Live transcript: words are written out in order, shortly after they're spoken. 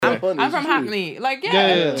funny. I'm from Hackney. Like,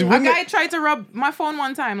 Yeah. a guy tried to rub my phone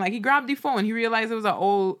one time. Like, he grabbed the phone. He realized it was an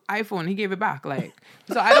old iPhone. He gave it back. Like,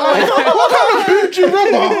 so I don't know. What kind of bougie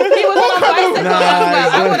rubber? He was on a bicycle as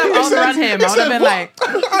well. I would have outrun him. I would have been like,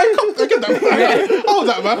 I get that, man. Hold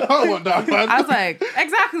that, man. I don't want that, man. I was like,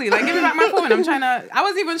 exactly. Like, give me back my phone. I'm trying to. I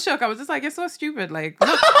was even shook. I was just like, you're so stupid. Like,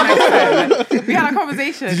 look, next time. Like, we had a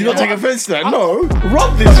conversation. Did you not take offense to that? No.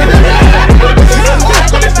 Rob this.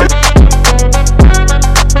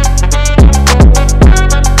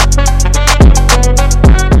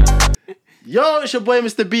 Yo, it's your boy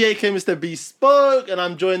Mr. B, aka Mr. B Spoke, and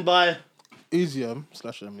I'm joined by Easy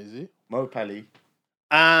 /Easy. Mo Pally.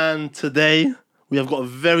 and today we have got a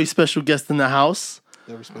very special guest in the house.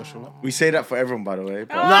 Very special. We say that for everyone, by the way.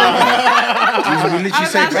 But we literally I was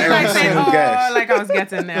say it for actually every like saying, single guest. like I was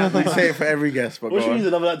getting there. We say it for every guest, but What go should we on. use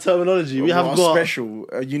another terminology? We have Our got special,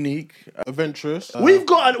 unique. Adventurous.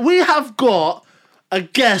 we have got a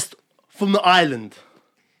guest from the island,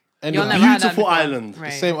 and You'll the never had that beautiful before. island.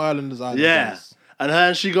 Right. same island as I. Yeah,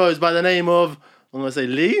 and she goes by the name of I'm gonna say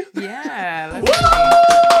Lee. Yeah.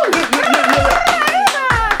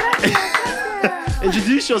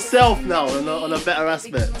 Introduce yourself now on a better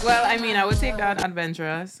aspect. Well, I mean, I would take that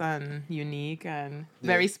adventurous and unique and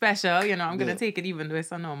very special. You know, I'm gonna take it even though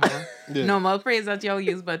it's a normal phrase that y'all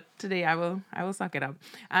use. But today I will suck it up.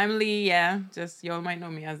 I'm Lee. Yeah, just y'all might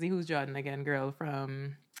know me as the Who's Jordan Again girl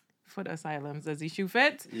from Foot Asylums. Does he shoe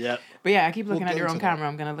fit? Yeah. But yeah, I keep looking We'll at your get own into that. camera.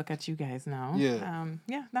 I'm gonna look at you guys now. Yeah.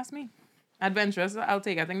 Yeah, that's me. Adventurous. I'll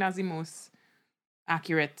take. I think that's the most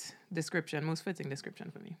accurate description, most fitting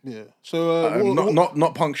description for me. Yeah. So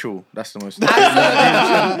Not punctual. That's the most.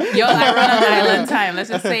 Absolutely. Yo, I run on island time. Let's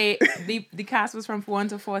just say the cast was from 1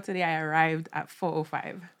 to 4 today. I arrived at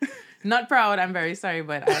 4:05. Not proud. I'm very sorry,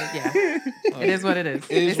 but it is what it is.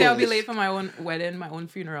 They say I'll be late for my own wedding, my own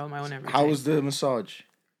funeral, my own everything. How was the massage?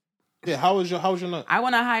 yeah. How was your night? I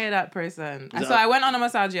want to hire that person. And so I went on a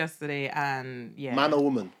massage yesterday, and Man or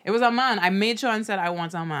woman? it was a man. I made sure and said I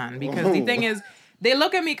want a man because the thing is, they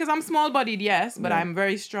look at me because I'm small-bodied, yes, but I'm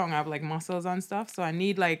very strong. I have like muscles and stuff, so I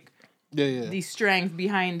need like the strength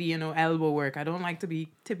behind the elbow work. I don't like to be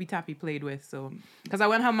tippy-tappy played with. So because I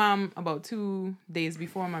went her mom about 2 days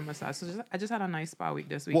before my massage, so I just had a nice spa week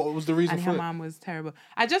this week. What was the reason and for her it? mom was terrible.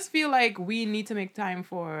 I just feel like we need to make time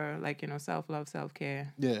for like self-love,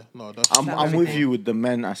 self-care. Yeah. No. That's. I'm with you with the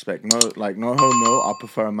men aspect. No homo. I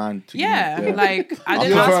prefer a man to. Yeah, be, like I I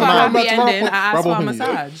didn't ask prefer for a a man. happy ending. I asked for a Rub on you.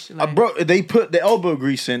 massage. Like, Bro, they put the elbow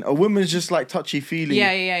grease in. A woman's just like touchy feely.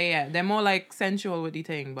 yeah. They're more like sensual with the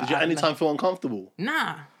thing. But Did you at any time feel uncomfortable?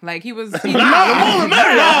 Nah, like he was. He was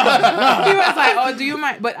like, "Oh, do you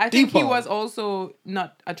mind?" But I think he Deeper. was also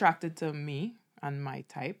not attracted to me and my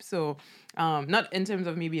type. So, not in terms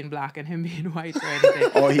of me being black and him being white or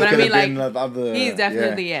anything. Or he but I could mean, have like, been other. he's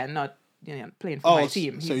definitely not playing for my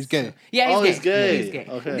team. So he's gay. Yeah, he's Oh, gay. he's He's gay.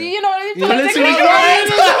 gay. Okay. Do you know what Politically I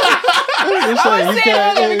was saying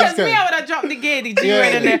all that because me, I gay. would have dropped the gay, the G Yeah,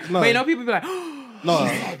 right in there. no. But people be like, No,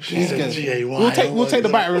 he's gay. G-A-Y. We'll take the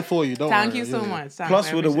battering for you. Don't "Thank worry. you so Yeah. much." Thanks,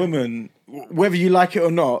 Plus, I with a appreciate it. woman, whether you like it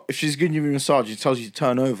or not, if she's giving you a massage, she tells you to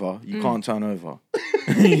turn over. You can't turn over.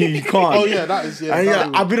 You can't. Oh yeah, that is And that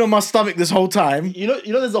is- I've been on my stomach this whole time. You know,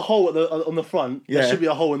 there's a hole on the front. Yeah. There should be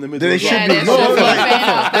a hole in the middle. There as should well. be. there No, should be. like- Fair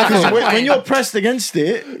enough. That's Because a good when point. you're pressed against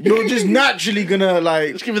it, you're just naturally gonna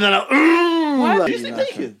like. Just giving that out. What? Like, you sleep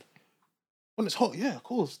naked. when it's hot. Yeah, of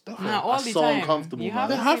course. Definitely. Nah, all That's the so time. uncomfortable, You man.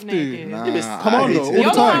 They to have sit to. naked. Nah, Come I on, hate though, it. all You the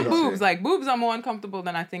don't time. have boobs. Like boobs are more uncomfortable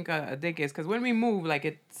than I think a dick is. Because when we move, like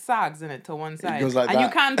it sags in it to one side, goes like and that. you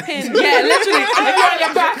can't pin. Yeah, literally. If you're on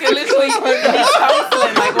your back, it literally it's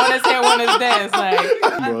counseling. Like one is here, one is there. It's like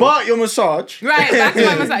But your massage. right back to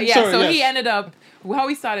my massage. Yeah. Sorry, So yes. he ended up. How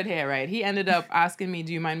we started here, right? He ended up asking me,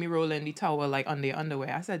 "Do you mind me rolling the towel like under your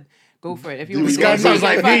underwear?" I said, "Go for it." If you This want guy to sounds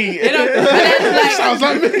like me. You know, but then, like, Sounds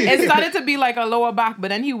like me. it started to be like a lower back, but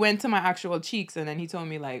then he went to my actual cheeks, and then he told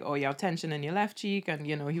me like, "Oh, you have tension in your left cheek," and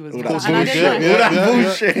he was. All and that I bullshit. didn't All mind. that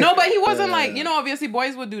bullshit. No, but he wasn't like, obviously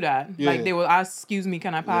boys would do that. Yeah. Like they will ask, "Excuse me,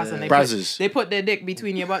 can I pass?" And Brazzers. they put their dick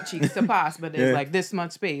between your butt cheeks to pass, but there's like this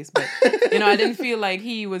much space. But I didn't feel like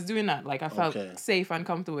he was doing that. Like I felt safe and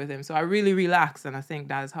comfortable with him, so I really relaxed, and I think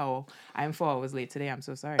that's how I'm 4 hours late today. I'm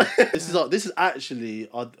so sorry. This is actually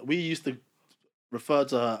we used to refer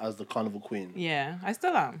to her as the Carnival Queen. Yeah, I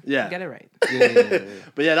still am. Yeah. Get it right.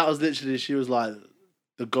 But yeah, that was literally, she was like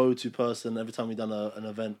the go-to person every time we done an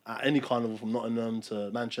event at any carnival from Nottingham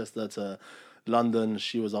to Manchester to London.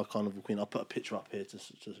 She was our Carnival Queen. I'll put a picture up here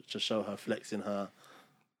to show her flexing her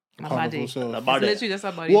My Carnival, body. so- It's literally just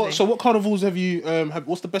a body thing. So what carnivals have you?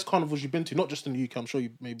 What's the best carnivals you've been to? Not just in the UK. I'm sure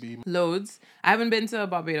you maybe. Loads. I haven't been to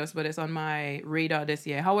Barbados, but it's on my radar this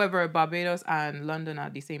year. However, Barbados and London are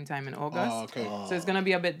at the same time in August. Okay. So it's gonna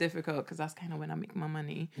be a bit difficult because that's kind of when I make my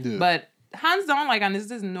money. Yeah. But hands down, like, and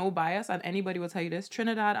this is no bias, and anybody will tell you this: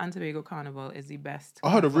 Trinidad and Tobago Carnival is the best.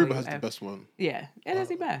 I heard carnival Aruba has you've the ever- best one. Yeah, it is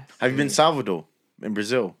the best. Have you been Salvador in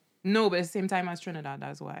Brazil? No, but it's the same time as Trinidad.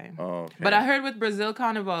 That's why. Oh, okay. But I heard with Brazil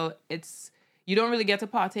Carnival, you don't really get to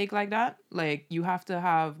partake like that. Like, you have to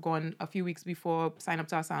have gone a few weeks before, sign up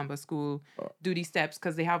to a samba school, do these steps,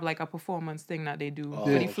 because they have like a performance thing that they do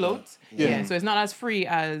for the floats. Yeah. So it's not as free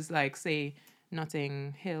as, like, say,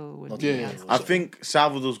 Notting Hill would be. Yeah. I think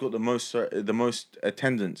Salvador's got the most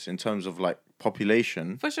attendance in terms of like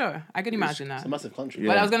population. For sure. I can imagine that. It's a massive country.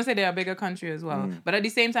 But I was going to say they're a bigger country as well. But at the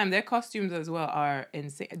same time, their costumes as well are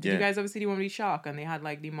insane. Did you guys ever see the one with the shark? And they had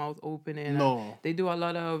like the mouth opening. No. They do a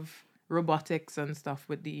lot of robotics and stuff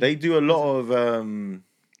with the... They do a lot of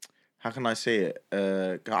how can I say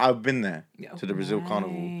it? I've been there to the Brazil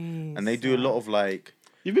Carnival, and they do a lot of like.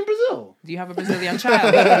 You've been Brazil? Do you have a Brazilian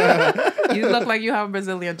child? You look like you have a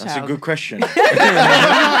Brazilian child. That's a good question. You look like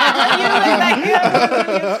you have a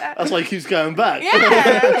Brazilian child. That's why he keeps going back.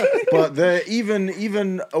 Yeah. But they're even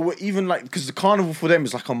like, because the carnival for them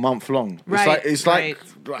is like a month long. Right, It's like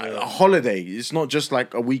a holiday. It's not just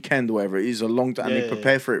like a weekend or whatever. It is a long time. And they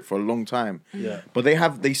prepare for it for a long time. Yeah. But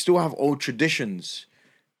they still have old traditions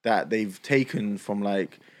that they've taken from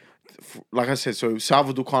like I said, so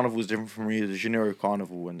Salvador Carnival is different from Rio de Janeiro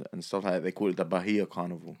Carnival and stuff like that. They call it the Bahia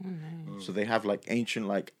Carnival. Oh, nice. So they have like ancient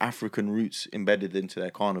like African roots embedded into their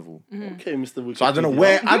carnival. Okay, Mr. Wikipedia. So I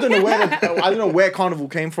don't know where Carnival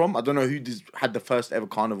came from. I don't know who had the first ever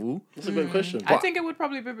Carnival. That's a great question. I think it would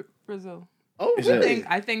probably be Brazil. Oh, Is really? it?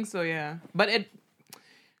 I think so, yeah. But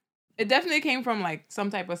it definitely came from like some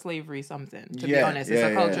type of slavery, something, to be honest. It's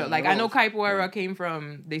a culture. Like, I know Capoeira came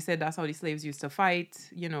from, they said that's how the slaves used to fight,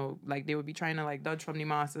 you know, like they would be trying to like dodge from the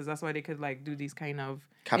masters. That's why they could like do these kind of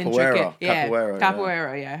Capoeira.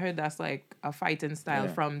 Capoeira, yeah. I heard that's like a fighting style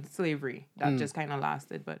from slavery that just kind of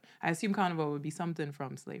lasted. But I assume Carnival would be something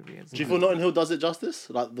from slavery as well. Do you feel Notting Hill does it justice?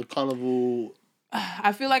 Like the carnival...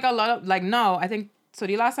 I feel like a lot of, like now, I think, so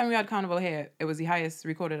the last time we had Carnival here, it was the highest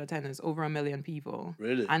recorded attendance, over 1 million people.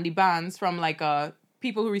 Really? And the bands, from like a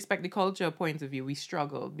people who respect the culture point of view, we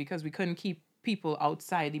struggled because we couldn't keep people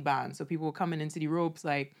outside the band. So people were coming into the ropes.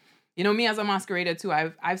 Like, you know, me as a masquerader too,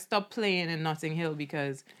 I've stopped playing in Notting Hill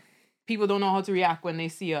because people don't know how to react when they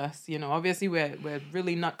see us. You know, obviously we're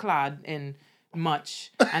really not clad in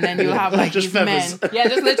much, and then you'll have like Just these feathers. men,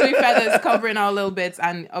 just literally feathers covering our little bits,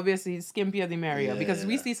 and obviously skimpier the merrier, because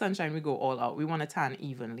we see sunshine, we go all out. We want to tan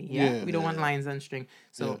evenly, we don't want lines and string.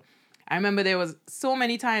 So I remember there was so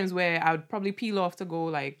many times where I would probably peel off to go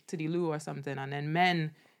like to the loo or something, and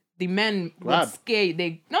then the men would skate.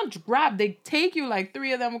 They not grab, they take you, like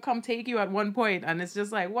 3 of them would come take you at one point, and it's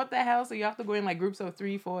just like, what the hell? So you have to go in like groups of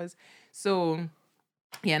 3, 4s. So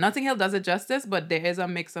yeah, Notting Hill does it justice, but there is a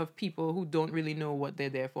mix of people who don't really know what they're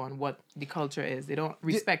there for and what the culture is. They don't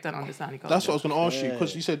respect and understand the culture. That's what I was going to ask you,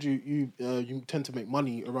 because you said you tend to make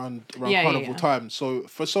money around carnival time. So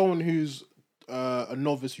for someone who's a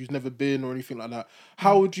novice, who's never been or anything like that,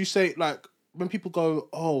 how would you say, like, when people go,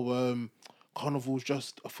 carnival's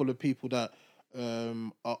just full of people that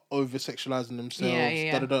are over sexualizing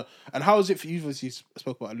themselves, da da da. And how is it for you? Obviously, you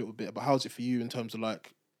spoke about it a little bit, but how is it for you in terms of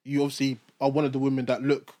like, you obviously are one of the women that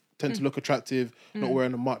tend to look attractive, not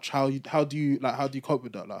wearing much. How do you cope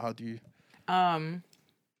with that? Like, how do you? I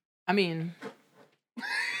mean,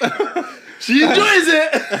 she enjoys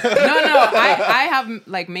it. No. I have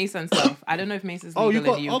like mace and stuff. I don't know if mace is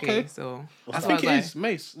legal in the UK. okay. So I think it is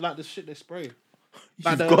mace, like the shit they spray.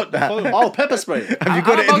 You've got that. Oh, pepper spray. Have you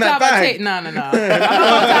got it in that bag? No. I'm about to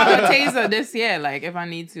have a taser this year, like if I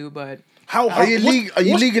need to, but. How are you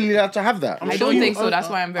legally allowed to have that? I don't think so. That's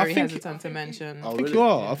why I'm very hesitant to mention. I think you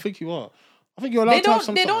are. I think you're allowed to have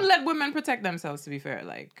some. They don't let women protect themselves. To be fair,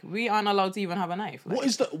 like we aren't allowed to even have a knife. Like.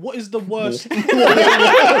 What is the worst? Where do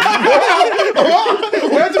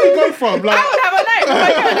we go from? Like, I would have a knife.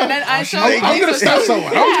 And then I'm gonna stab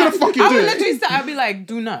someone. I'm gonna fucking do it. I would literally I'd be like,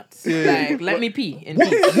 do not. Like, let me pee. In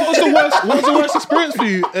peace. What was the worst experience for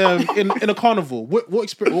you in a carnival? What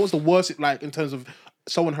experience? What was the worst, like, in terms of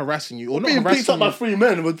someone harassing you or not Being harassing picked up you? by 3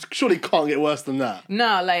 men would surely can't get worse than that.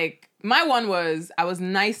 No, like my one was I was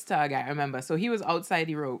nice to a guy. I remember, so he was outside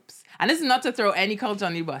the ropes, and this is not to throw any culture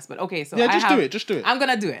on the bus, but okay, so just do it. I'm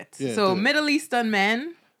gonna do it. Yeah, so do it. Middle Eastern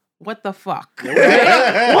men, what the fuck? What the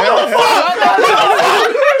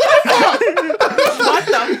What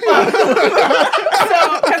the fuck?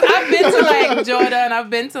 So, because I've been to like Jordan, and I've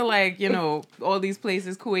been to like, you know, all these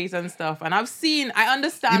places, Kuwait and stuff, and I understand.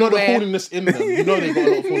 You know the horniness in them. You know they got a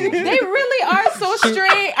lot of horniness. They really are so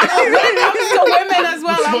straight, and when it comes to women as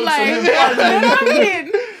well, I'm like, you know what I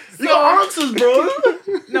mean? You got answers, bro.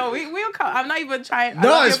 No, we'll come. I'm not even trying.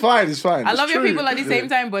 No, it's fine. It's fine. I love your people at the same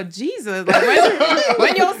time, but Jesus, like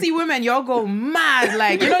when y'all see women, y'all go mad.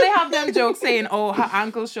 Like, you know, they have them jokes saying, "Oh, her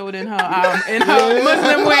ankle showed in her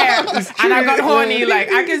Muslim wear," and I got horny.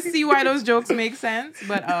 Like, I can see why those jokes make sense,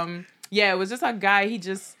 but yeah, it was just a guy. He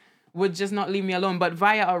just would just not leave me alone, but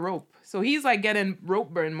via a rope. So he's like getting rope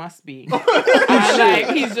burn, must be. And like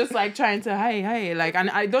he's just like trying to hey, like, and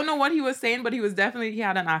I don't know what he was saying, but he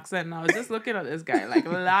had an accent, and I was just looking at this guy like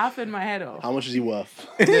laughing my head off. How much is he worth?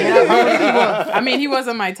 Yeah, I mean, he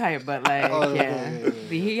wasn't my type, but like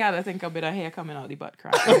he had, I think, a bit of hair coming out the butt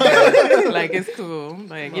crack. Like, it's cool.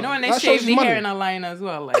 Like, you know, when they shave the hair in a line as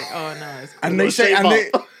well. Like, oh no, it's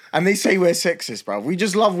cool. And they say we're sexist, bro. We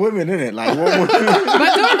just love women, innit? Like, what but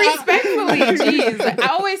do it respectfully, jeez. Like, I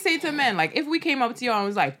always say to men, like, if we came up to you and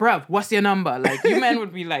was like, bruv, what's your number? Like, you men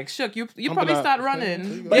would be like, shook. You probably start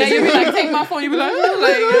running. Yeah, you'd be like, take my phone. You'd be like, oh,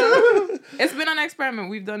 like, you know? It's been an experiment.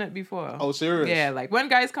 We've done it before. Oh, serious? Yeah, like, when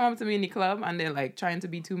guys come up to me in the club and they're like trying to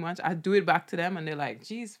be too much, I do it back to them and they're like,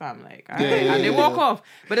 geez, fam, like, all right. And they walk off.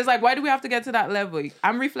 But it's like, why do we have to get to that level?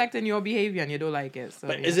 I'm reflecting your behavior and you don't like it. So,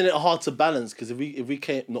 but isn't it hard to balance? Because if we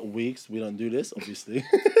came, not weeks, we don't do this, obviously.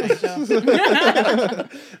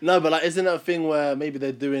 No, but like, isn't it a thing where maybe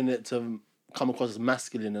they're doing it to come across as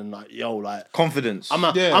masculine and like, yo, like confidence? I'm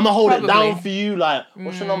gonna hold it down for you. Like,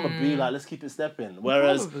 what's your number, B? Like, let's keep it stepping.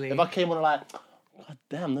 Whereas if I came on like, God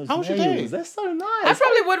damn, those nails, they're so nice. I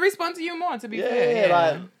probably would respond to you more, to be fair. Yeah,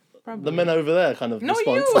 like. Probably. The men over there kind of response.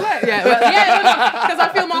 You, right? Yeah, because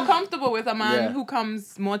I feel more comfortable with a man who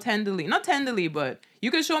comes more tenderly. Not tenderly, but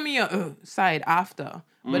you can show me your side after.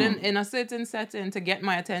 But in a certain setting to get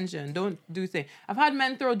my attention, don't do things. I've had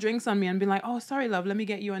men throw drinks on me and be like, "Oh, sorry, love, let me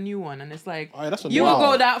get you a new one." And it's like, you will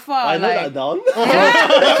go that far. I know like, that down.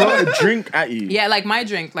 Throw a drink at you. Yeah, like my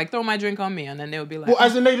drink. Like, throw my drink on me, and then they'll be like, well,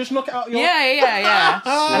 as in they just knock it out your... Yeah.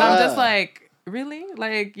 And I'm just like, really?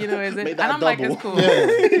 Like, you know, is it? And I'm double. like, it's cool.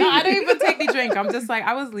 No, I don't even take the drink. I'm just like,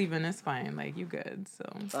 I was leaving. It's fine. Like, you good. So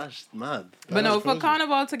that's mad. But no, for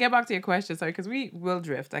Carnival, to get back to your question, sorry, because we will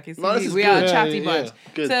drift. I can see we are a chatty bunch.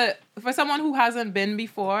 Good. For someone who hasn't been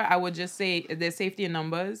before, I would just say there's safety in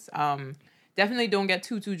numbers. Definitely don't get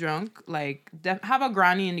too drunk. Like, have a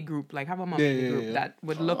granny in the group. Like, have a mom in the group that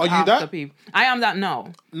would look after people. I am that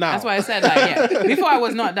now. That's why I said, like, Before I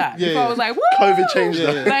was not that. Before I was like, woo! COVID changed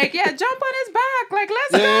that. Like, jump on his back. Like,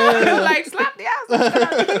 let's go. Like, slap the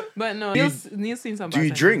ass. But no, Neil's seen some. Do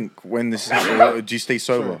you drink when this is happening, or do you stay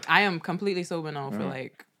sober? I am completely sober now for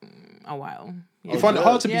like a while. Yeah. You find it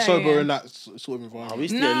hard to be sober in that sort of environment. We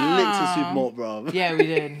used to get licked to Supermalt, bro. Yeah, we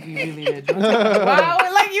did. We really did. Wow,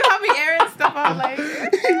 like you have me airing stuff out.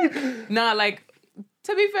 Like, nah, like,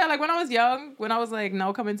 to be fair, like when I was young, when I was like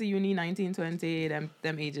now coming to uni, 19, 20, them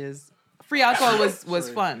ages, free alcohol was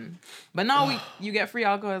fun. But now you get free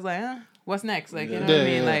alcohol, it's like, what's next? Like, you know what I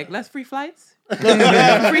mean? Like, let's free flights. Free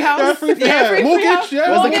house, free mortgage,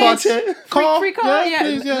 mortgage, free car,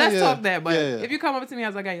 let's talk there. But if you come up to me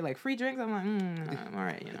as a guy, you're like, free drinks, I'm like, all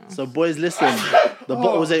right, you know. So boys, listen, the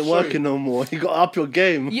bottles ain't working no more. You got to up your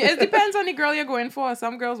game. Yeah, it depends on the girl you're going for.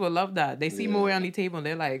 Some girls will love that. They see more on the table, and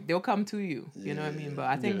they're like, they'll come to you. You know what I mean? But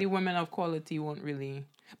I think the women of quality won't really.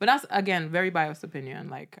 But that's, again, very biased opinion.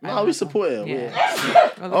 Like, no, we support it. Yeah.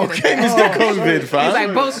 Well, okay, Mr. COVID, fam. He's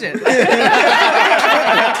like, bullshit.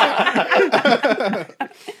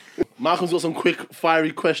 Malcolm's got some quick,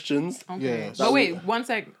 fiery questions. Okay. Yeah. But wait, one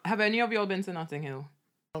sec. Have any of y'all been to Notting Hill?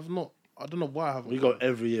 I've not. I don't know why I haven't. We go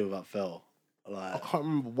every year without fail. Like, I can't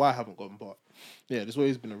remember why I haven't gone, but yeah, there's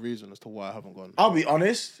always been a reason as to why I haven't gone. I'll be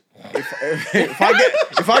honest.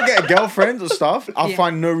 If I get a girlfriend or stuff, I'll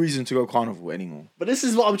find no reason to go carnival anymore. But this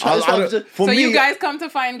is what I'm trying to. So me, you guys come to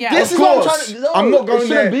find gas. This is what I'm trying to. No, I'm not going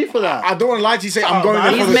there. Be for that. I don't want to lie to you. Say I'm going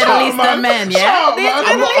there for the Middle Eastern men. Yeah.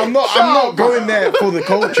 I'm not going there for the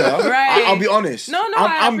culture. Right. I'll be honest. No.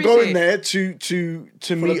 I'm going there to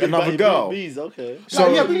meet another girl. Okay.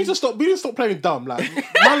 So yeah, we need to stop playing dumb. Like,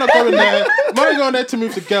 man are going there. Man are going there to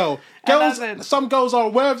move the girl. Girls, some girls are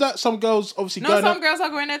aware of that. Some girls obviously some girls are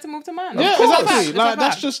going there to move to man. Yeah, exactly. Like,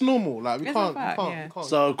 that's just normal. Like, we can't.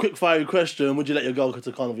 So, quick fiery question: would you let your girl go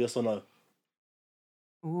to carnival? Yes or no?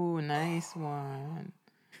 Ooh, nice one.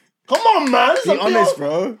 Come on, man. Be honest,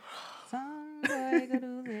 bro.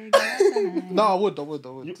 No, I would.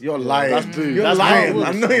 You're lying. That's boo. You're lying.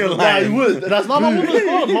 I know you're lying. You would. That's not my woman's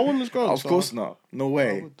gone. My woman's gone. Of course not. No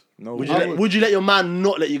way. No. Would you let your man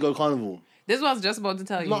not let you go carnival? This was just about to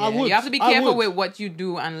tell you. No, I would. You have to be careful with what you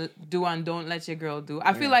do and don't let your girl do.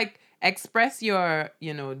 I feel like express your,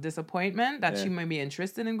 disappointment that she may be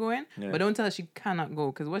interested in going, but don't tell her she cannot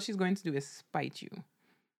go, because what she's going to do is spite you.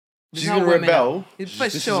 She's gonna rebel. For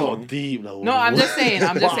sure. Deep, no, I'm just saying.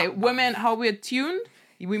 Women, how we're tuned.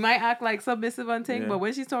 We might act like submissive and thing, but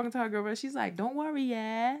when she's talking to her girlfriend, she's like, "Don't worry,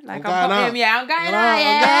 yeah. Like I'm going, yeah.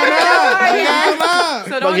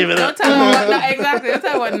 So don't tell her what not, exactly. Don't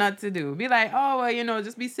tell her what not to do. Be like, oh well,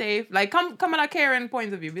 just be safe. Like come at a caring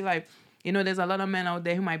point of view. Be like, there's a lot of men out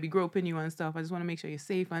there who might be groping you and stuff. I just want to make sure you're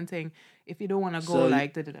safe and thing. If you don't want to go,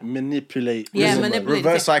 manipulate. Yeah, manipulate.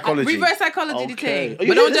 Reverse psychology. Reverse psychology, the thing.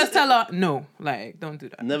 But don't just tell her no. Like, don't do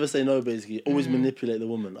that. Never say no. Basically, always manipulate the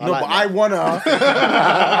woman. I wanna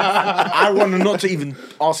not to even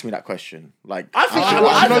ask me that question. Like,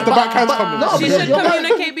 I know the backhand's coming. She should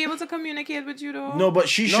communicate. Be able to communicate with you though. No, but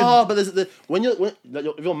she should. No, but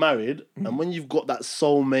if you're married and when you've got that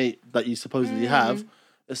soulmate that you supposedly have.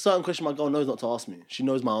 A certain question my girl knows not to ask me. She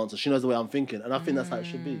knows my answer. She knows the way I'm thinking. And I think that's how it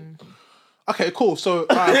should be. Okay, cool. So,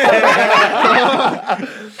 cool.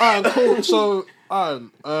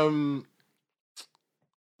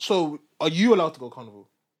 So, are you allowed to go carnival?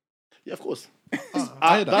 Yeah, of course. I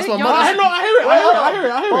hear that. That's my money. I hear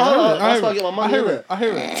it. That's why I get my money.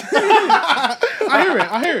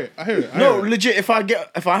 I hear it. No, legit. If I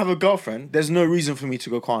have a girlfriend, there's no reason for me to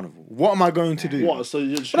go carnival. What am I going to do? What? So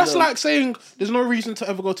but that's like saying there's no reason to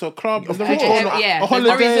ever go to a club. There's no reason to go on a holiday. There's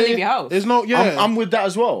no reason to leave your house. There's no. Yeah, I'm with that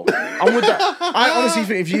as well. I'm with that. I honestly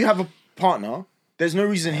think if you have a partner, there's no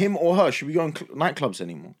reason him or her should be going nightclubs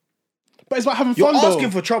anymore. But it's about having You're fun. asking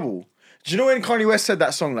You're for trouble. Do you know when Kanye West said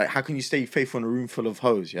that song, like, how can you stay faithful in a room full of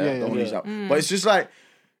hoes? Yeah, don't want to use that. But it's just like,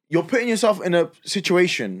 you're putting yourself in a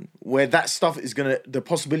situation where that stuff the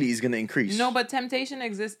possibility is gonna increase. No, but temptation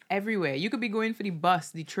exists everywhere. You could be going for the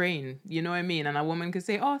bus, the train, you know what I mean? And a woman could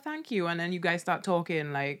say, oh, thank you. And then you guys start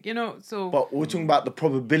talking, like, so. But we're talking about the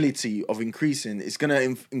probability of increasing. It's gonna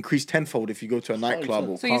increase tenfold if you go to a nightclub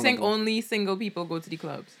or So you think only single people go to the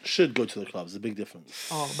clubs? Should go to the clubs. There's a big difference.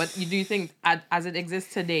 Oh, but do you think, as it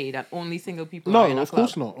exists today, that only single people are in a club? No, of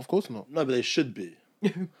course not. Of course not. No, but they should be.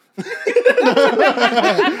 them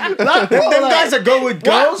guys that go with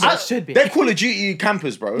girls, should be. They're Call of Duty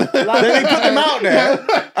campers, bro. They put them out there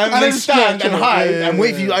and they stand and hide and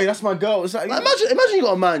wait for you. Like, that's my girl. It's like, imagine you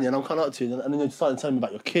got a man, and I'm coming up to you, and then you're starting to tell me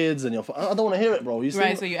about your kids, and I don't want to hear it, bro.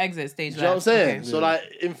 So you exit stage. Do you know what I'm saying? Okay. So, like,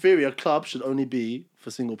 in theory, a club should only be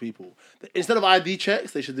for single people. Instead of ID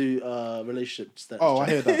checks, they should do relationship steps. Oh, I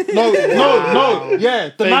hear that. No. Yeah,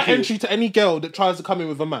 the night entry to any girl that tries to come in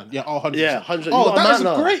with a man. Yeah, 100%. Yeah, 100%. Oh, that is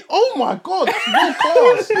great. Oh my god, that's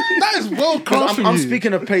world class. That is world class. I'm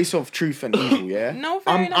speaking a place of truth and evil. Yeah. No,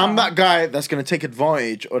 fair enough. I'm that guy that's gonna take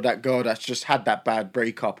advantage of that girl that's just had that bad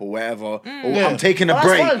breakup or whatever. Or I'm taking a break.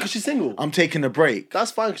 That's fine because she's single. I'm taking a break.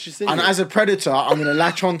 That's fine because she's single. And as a predator, I'm gonna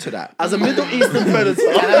latch on to that. As a Middle Eastern predator.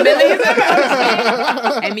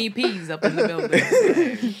 MEPs up in the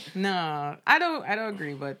building. No, I don't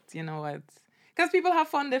agree, but you know what? Because people have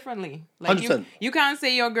fun differently. Like 100%. You can't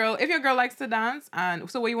say if your girl likes to dance, and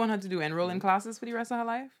so what you want her to do? Enroll in classes for the rest of her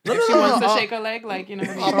life? If she wants to shake her leg,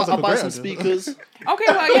 I'll buy some speakers. Okay,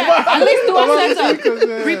 well, yeah, at least do a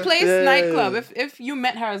setup. Replace nightclub. If you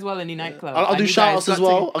met her as well in the nightclub, I'll do shout outs as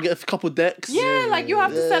well. I'll get a couple decks. Yeah, like you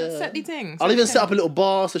have to set the things. I'll even set up a little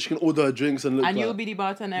bar so she can order her drinks and look. And you'll be the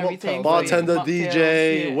bartender, everything. Bartender,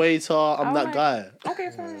 DJ, waiter. I'm that guy. Okay,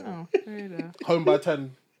 fair enough. Home by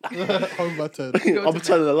 10. Home by 10. I'll be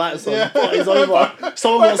turning the lights on. Party's over.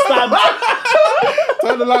 Someone will stand back.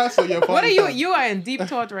 Turn the lights on. What are you? You are in deep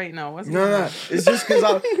thought right now. What's No. It's just because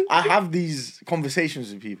I have these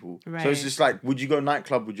conversations with people. Right. So it's just like, would you go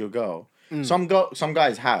nightclub with your girl? Some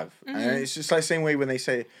guys have, and it's just like the same way when they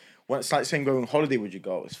say. Well, it's like saying going on holiday with your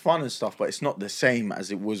girl. It's fun and stuff, but it's not the same as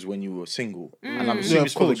it was when you were single. And I'm assuming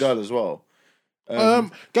it's for the girl as well.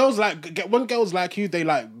 Girls when girls like you, they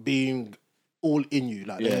like being all in you,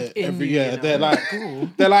 like they're like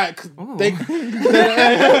being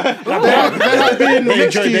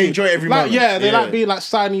next to you. They enjoy every moment. Yeah, they like being like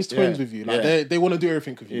Siamese twins with you. Like they want to do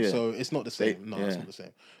everything with you. So it's not the same. It's not the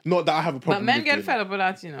same. Not that I have a problem. But men get fed up with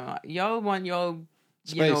that. Y'all want me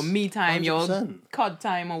time, 100%. Your cod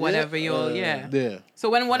time or whatever. So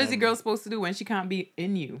what is the girl supposed to do when she can't be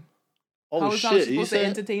in you? How is she supposed to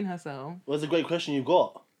entertain herself? Well, that's a great question you've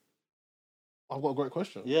got. I've got a great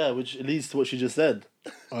question. Yeah, which leads to what she just said.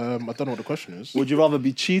 I don't know what the question is. Would you rather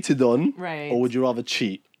be cheated on, right, or would you rather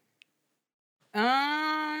cheat?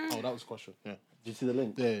 Oh, that was the question. Yeah. Did you see the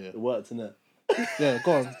link? Yeah. It worked, innit? Yeah,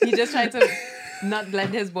 go on. He just tried to not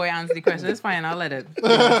let his boy answer the question. It's fine. I'll let it.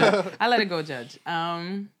 I'll let it go, Judge.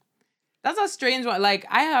 That's a strange one. Like,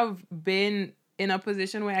 I have been in a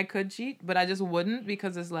position where I could cheat, but I just wouldn't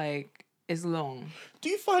because it's like, it's long. Do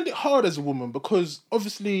you find it hard as a woman? Because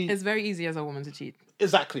obviously... It's very easy as a woman to cheat.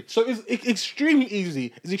 Exactly. So it's extremely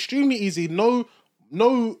easy. It's extremely easy. No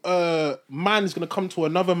man is going to come to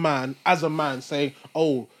another man as a man saying,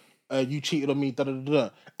 oh, you cheated on me, da-da-da-da.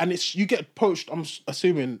 And you get approached, I'm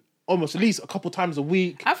assuming, almost at least a couple times a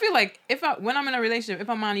week. I feel like when I'm in a relationship, if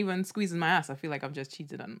a man even squeezes my ass, I feel like I've just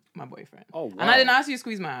cheated on my boyfriend. Oh, wow. And I didn't ask you to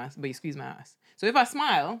squeeze my ass, but you squeezed my ass. So if I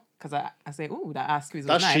smile, because I say, ooh, that ass squeeze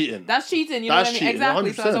was nice. Cheating. That's cheating. You know what I mean?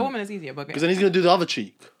 Exactly. 100%. So as a woman, it's easier. Because then he's going to do the other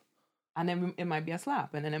cheek. And then it might be a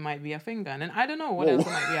slap, and then it might be a finger, and then I don't know what else it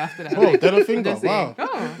might be after that. Oh, then a finger. Wow.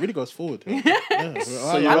 Oh. Really goes forward.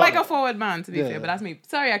 I like a forward man, to be fair, but that's me.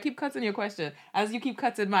 Sorry, I keep cutting your question as you keep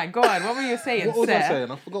cutting mine. Go on, what were you saying? What was I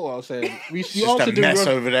saying? I forgot what I was saying. You just a mess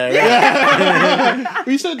over there. Yeah.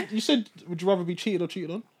 you said, would you rather be cheated or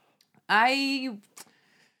cheated on?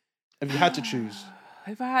 If you had to choose.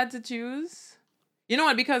 If I had to choose... You know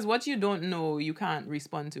what? Because what you don't know, you can't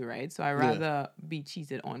respond to, right? So I'd rather be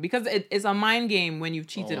cheated on. Because it's a mind game when you've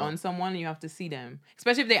cheated on someone and you have to see them.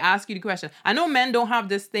 Especially if they ask you the question. I know men don't have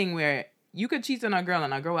this thing where you could cheat on a girl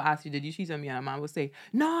and a girl will ask you, did you cheat on me? And a man will say,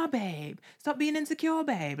 nah, babe. Stop being insecure,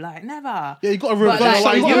 babe. Like, never. Yeah, you got to reverse. You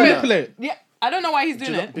got to manipulate. Yeah, I don't know why he's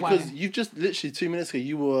doing it. Because you've just literally 2 minutes ago,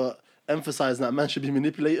 you were... emphasizing that men should be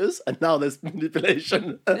manipulators, and now there's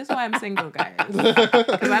manipulation. That's why I'm single, guys.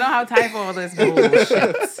 Because I don't have time for all this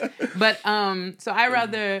bullshit. But so I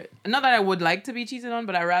rather, not that I would like to be cheated on,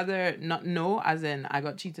 but I rather not know, as in I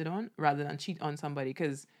got cheated on, rather than cheat on somebody.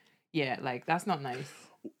 Because like that's not nice.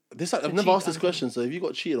 I've never asked this question. So if you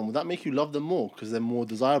got cheated on, would that make you love them more because they're more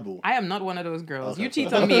desirable? I am not one of those girls. Okay. You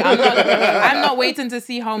cheat on me, I'm not waiting to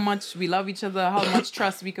see how much we love each other, how much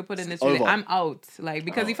trust we could put in this relationship. I'm out. Like,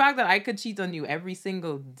 because the fact that I could cheat on you every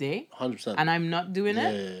single day, 100%, and I'm not doing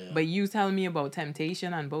it, but you tell me about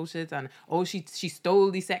temptation and bullshit and she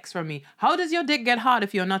stole the sex from me. How does your dick get hard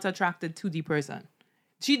if you're not attracted to the person?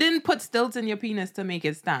 She didn't put stilts in your penis to make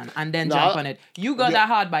it stand and then jump on it. You got that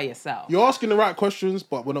hard by yourself. You're asking the right questions,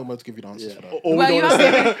 but we're not going to give you the answers for that. We don't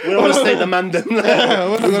want to state the man them. State the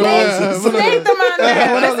man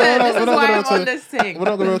them. Listen, this is why I'm on this thing. We're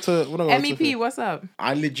not going to... MEP, what's up?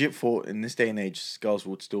 I legit thought in this day and age, girls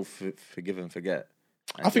would still forgive and forget.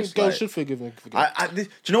 I think girls should forgive and forget. Do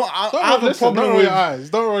you know what? I have a Don't problem roll with... your eyes.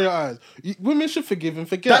 Don't roll your eyes. Women should forgive and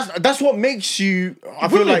forget. That's what makes you... I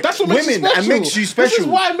feel like that's what makes women you special. and makes you special. This is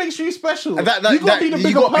why it makes you special. You got to be the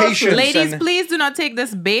bigger person. Patience. Ladies, please do not take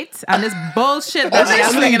this bait and this bullshit that they are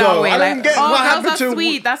slinging our way. Like, girls are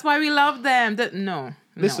sweet. That's why we love them. No.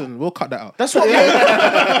 Listen, we'll cut that out. That's what...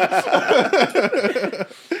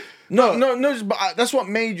 No, but that's what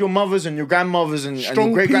made your mothers and your grandmothers and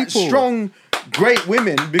your great strong, great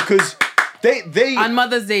women, because they on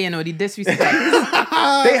Mother's Day, the disrespect.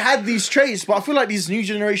 They had these traits, but I feel like these new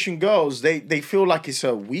generation girls, they feel like it's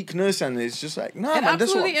a weakness, and it's just like, no, it man,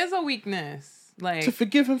 absolutely is a weakness. Like, to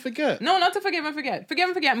forgive and forget. No, not to forgive and forget. Forgive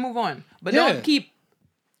and forget, move on. But don't keep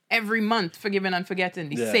every month forgiving and forgetting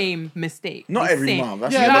the same mistake. Not every month.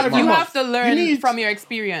 That's you have to learn from your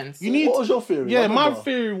experience. What was your theory? Yeah, my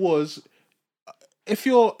theory was, if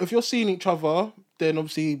you're seeing each other, then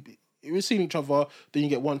obviously if you're seeing each other, then you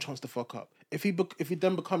get one chance to fuck up. If he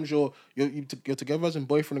then becomes you're together as a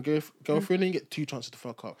boyfriend and girlfriend, then you get 2 chances to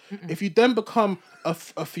fuck up. If you then become a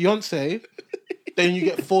fiance, then you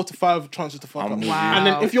get 4 to 5 chances to fuck up. Wow. And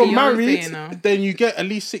then if you're married, then you get at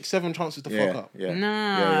least 6, 7 chances to fuck up.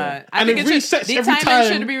 Nah. And it resets every time. The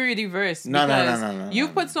timing should be reversed. No.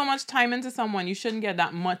 You've put so much time into someone, you shouldn't get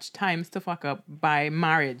that much time to fuck up by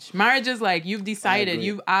marriage. Marriage is like, you've decided,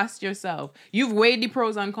 you've asked yourself, you've weighed the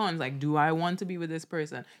pros and cons. Like, do I want to be with this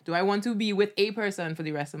person? Do I want to be with a person for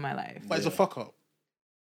the rest of my life? But it's a fuck up.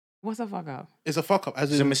 What's a fuck up? It's a fuck up.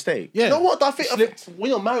 It's a mistake. Yeah. You know what? I think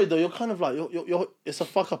when you're married though, you're kind of like you're it's a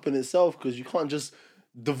fuck up in itself because you can't just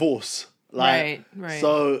divorce. Like, right.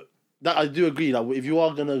 So that I do agree. Like if you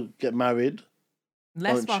are gonna get married,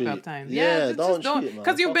 less fuck up time. Don't cheat,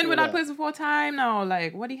 because you've been with that person for a time now.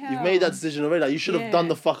 Like, what the hell? You've made that decision already. Like, you should have done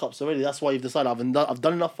the fuck ups already. That's why you've decided I've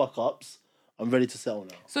done enough fuck ups. I'm ready to settle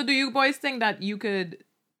now. So do you boys think that you could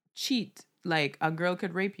cheat? Like a girl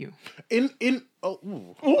could rape you? I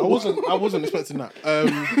wasn't expecting that.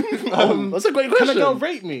 That's a great question. Can a girl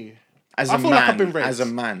rape me? I feel like I've been raped. As a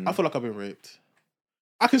man, I feel like I've been raped.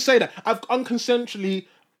 I can say that I've unconsensually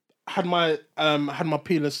had my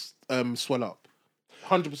penis swell up.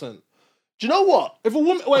 100%. Do you know what? If a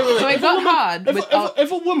woman, wait. So it got hard.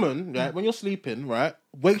 If a woman, right, when you're sleeping, right,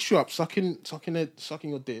 wakes you up sucking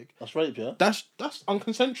your dick. That's rape, yeah. That's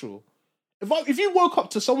unconsensual. If you woke up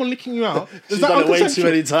to someone licking you out, She's done it way too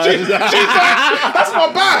many times. She's like, that's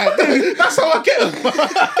my bag. That's how I get them.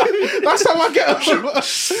 That's how I get them.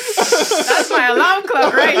 That's my alarm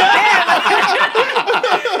clock right there.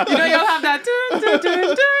 You know, you'll have that tune, tune, tune,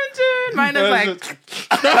 tune, tune. Mine is like,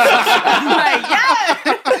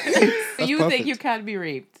 yeah. You think you can be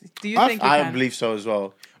raped? Do you think you can? I believe so as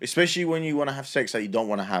well. Especially when you want to have sex that you don't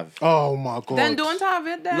want to have. Oh my God. Then don't have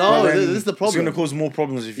it then. No, this is the problem. It's going to cause more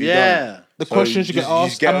problems if you don't. The questions you get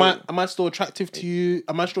asked, am I still attractive to you?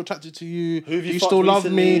 Am I still attracted to you? Who have you Do you fucked still love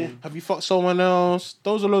recently? me? Have you fucked someone else?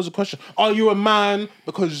 Those are loads of questions. Are you a man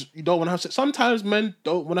because you don't want to have sex? Sometimes men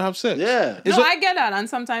don't want to have sex. Yeah. I get that. And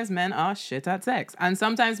sometimes men are shit at sex. And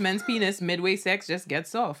sometimes men's penis midway sex just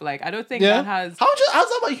gets off. Like, I don't think that has... How's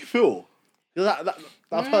that make you feel? 'Cause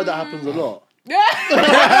I've heard that happens a lot.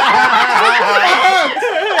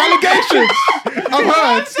 Allegations.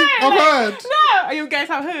 I've heard. No, you guys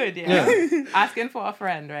have heard, yeah. Asking for a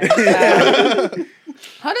friend, right? How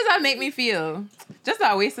does that make me feel? Just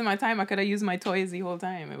that wasting my time. I could have used my toys the whole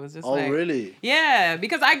time. It was just Really? Yeah,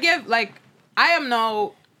 because I am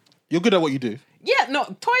now... You're good at what you do. Yeah, no,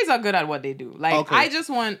 toys are good at what they do. Like, Okay. I just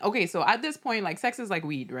want... Okay, so at this point, like, sex is like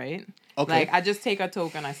weed, right? Okay. Like, I just take a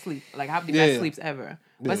toke and I sleep. Like, I have the best sleeps ever.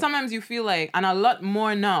 But sometimes you feel like... And a lot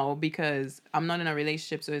more now because I'm not in a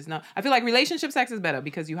relationship, so it's not... I feel like relationship sex is better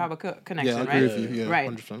because you have a connection, I right? agree with you. Yeah, right.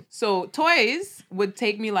 100%. So, toys would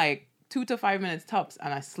take me, like, 2 to 5 minutes tops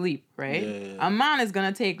and I sleep, right? Yeah. A man is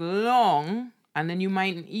gonna take long and then you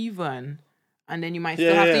might even... And then you might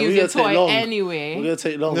still have to use your toy anyway. We're going to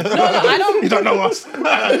take long. No, I don't... You don't know us.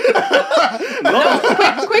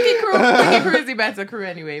 Quickie crew is the better crew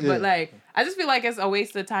anyway. Yeah. But like, I just feel like it's a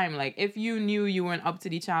waste of time. Like, if you knew you weren't up to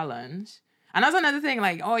the challenge, and that's another thing.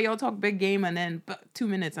 Like, oh, y'all talk big game, and then 2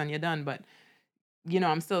 minutes and you're done. But you know,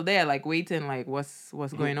 I'm still there, like waiting, like what's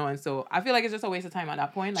going on. So I feel like it's just a waste of time at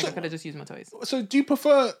that point. Like, I could have just used my toys. So do you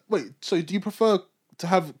prefer? To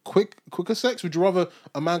have quicker sex? Would you rather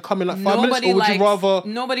a man come in like 5 minutes, or would you rather?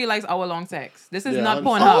 Nobody likes hour-long sex. This is not I'm-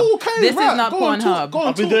 Pornhub. Oh, okay, This right. is not Go on, Pornhub. Go on,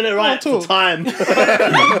 I've been doing it right for time. Go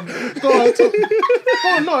on, talk. Go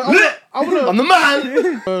on, no. I wanna. I'm the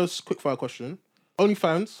man. First, quick fire question: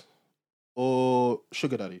 OnlyFans or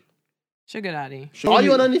Sugar Daddy? Sugar daddy. Are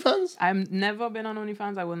you on OnlyFans? I've never been on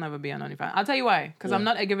OnlyFans. I will never be on OnlyFans. I'll tell you why. Because I'm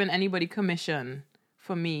not giving anybody commission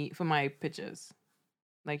for my pictures.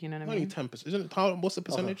 Like, you know what I Only mean? 10%. Isn't it? What's the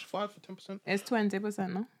percentage? 5 or 10%? It's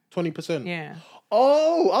 20%, no? 20%. Yeah.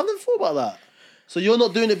 Oh, I never thought about that. So you're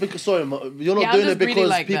not doing it because you're not I'm doing it just really because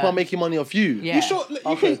like people that. are making money off you. Yeah. You sure?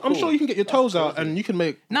 Okay, I'm cool. sure you can get your toes out and you can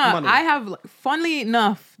make money. I have, funnily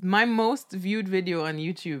enough, my most viewed video on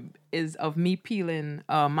YouTube is of me peeling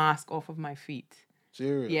a mask off of my feet.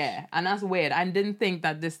 Serious. Yeah, and that's weird. I didn't think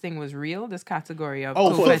that this thing was real. This category of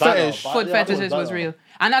foot fetish. foot fetishes was real.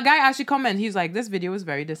 And a guy actually commented, he's like, "This video was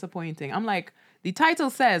very disappointing." I'm like, the title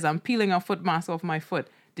says I'm peeling a foot mask off my foot.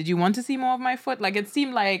 Did you want to see more of my foot? Like, it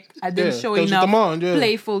seemed like I didn't show there was a enough demand,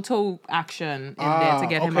 playful toe action in there to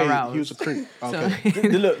get him aroused. He was a creep. Okay. So,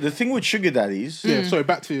 Look, the thing with sugar daddies, Yeah, sorry,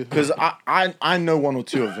 back to you. because I know one or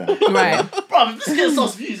two of them. right. Bro, let's get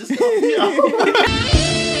sauce views. Let's go.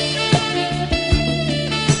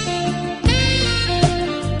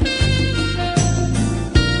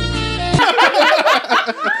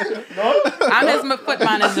 I'm his foot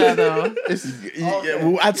manager, though. Yeah,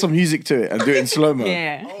 we'll add some music to it and do it in slow mo.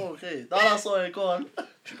 Yeah. Oh, okay. No, sorry, go on.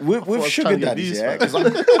 With sugar trying to get daddies, views, yeah, man. because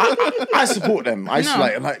I support them. I used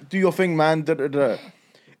to like do your thing, man. Da, da, da.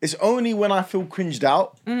 It's only when I feel cringed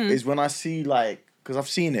out is when I see like, because I've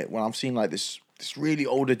seen it when I've seen like this really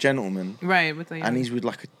older gentleman, Right. With the, and he's with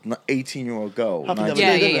like an 18-year-old girl. Happy 19.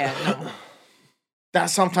 never did, yeah. innit? No, That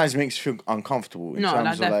sometimes makes you feel uncomfortable. In that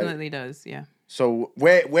terms of, definitely like, does. Yeah. so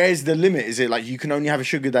where's the limit? Is it like you can only have a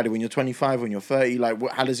sugar daddy when you're 25, when you're 30? Like,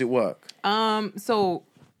 how does it work? So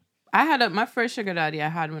I had my first sugar daddy I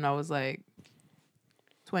had when I was like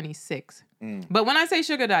 26. But when I say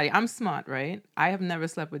sugar daddy, I'm smart, right? I have never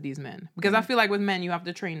slept with these men because I feel like with men you have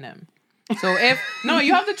to train them. So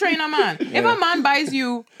you have to train a man. If a man buys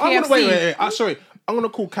you KFC, Wait. Sorry, I'm gonna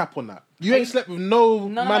call cap on that. You ain't slept with no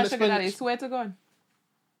none man of that's my sugar spent. daddy. Swear to God.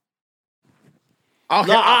 Okay,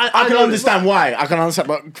 No, I I can know understand why. I can understand,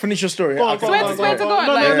 but finish your story. Go on, go on, Swear go to on, God.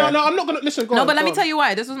 go on. like- No, I'm not gonna listen. Go on, But let go me on. tell you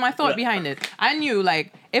why. This was my thought behind it. I knew,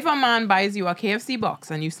 like, if a man buys you a KFC box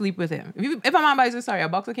and you sleep with him, if a man buys you, a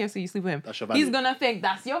box of KFC, you sleep with him, That's your value. he's gonna think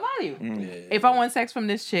that's your value. If I want sex from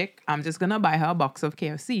this chick, I'm just gonna buy her a box of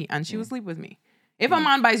KFC and she will sleep with me. If a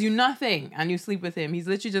man buys you nothing and you sleep with him, he's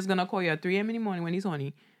literally just gonna call you at 3 a.m. in the morning when he's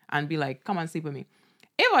horny and be like, "Come on, sleep with me."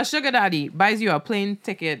 if a sugar daddy buys you a plane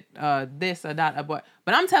ticket, this or that, but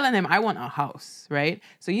I'm telling him I want a house, right?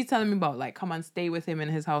 So he's telling me about like come and stay with him in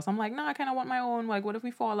his house. I'm like, nah, I kind of want my own. Like, what if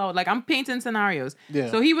we fall out? Like, I'm painting scenarios.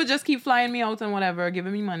 Yeah. So he would just keep flying me out and whatever,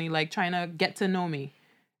 giving me money, like trying to get to know me.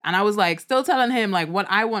 And I was like, still telling him like what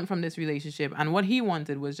I want from this relationship, and what he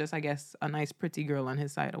wanted was just, I guess, a nice, pretty girl on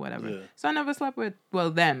his side or whatever. Yeah. So I never slept with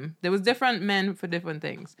them. There was different men for different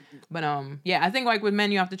things, but I think like with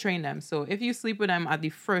men you have to train them. So if you sleep with them at the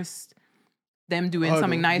first, them doing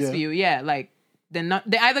something nice for you, like they're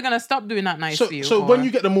either gonna stop doing that nice for you. So when you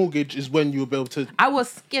get the mortgage is when you'll be able to. I was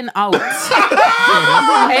skin out in every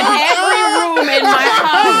room in my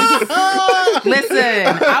house. Listen,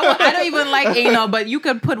 I don't even like anal, but you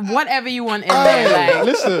could put whatever you want in there. Like,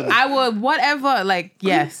 listen, I would whatever. Like,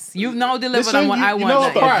 yes, you've now delivered on what I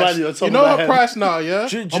want. You know her price now, yeah.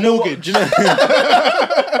 A mortgage.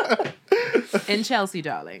 In Chelsea,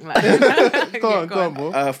 darling. Like, go on,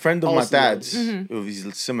 bro. A friend of my dad's, of his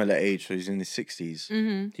similar age, so he's in his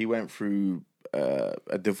 60s. He went through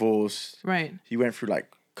a divorce. Right. He went through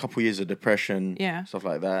like a couple years of depression. Yeah. Stuff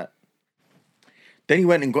like that. Then he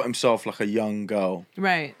went and got himself like a young girl.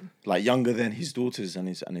 Right. Like younger than his daughters and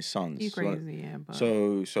his sons. He's crazy, yeah. But...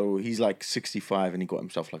 So he's like 65 and he got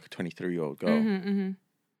himself like a 23-year-old girl.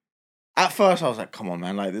 At first I was like, come on,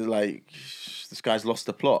 man, like this guy's lost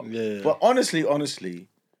the plot. Yeah. But honestly,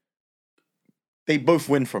 they both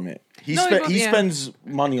win from it. He spends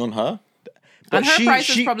money on her. But and her price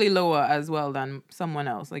is probably lower as well than someone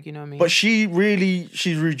else, like, you know what I mean? But she's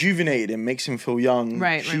rejuvenated him, makes him feel young.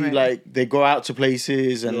 Right. Like, they go out to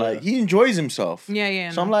places and like, he enjoys himself.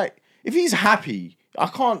 Yeah. So I'm like, if he's happy, you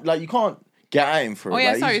can't get at him for it. Oh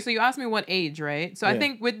yeah, sorry. So you asked me what age, right? So I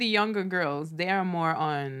think with the younger girls, they are more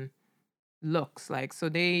on looks, like, so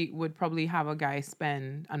they would probably have a guy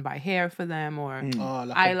spend and buy hair for them or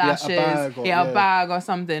like eyelashes, a bag or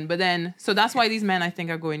something. But then, so that's why these men I think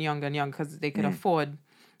are going younger and younger, because they could afford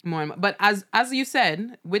more. But as you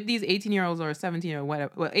said, with these 18-year-olds or 17 or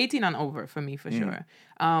whatever, well, 18 and over for me for sure.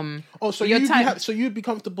 So you'd be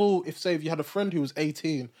comfortable if you had a friend who was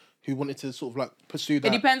 18 who wanted to sort of like pursue that.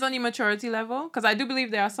 It depends on the maturity level, because I do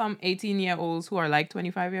believe there are some 18-year-olds who are like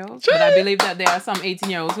 25-year-olds, but I believe that there are some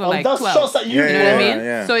 18-year-olds who are like 12. Shots at you, you know what I mean?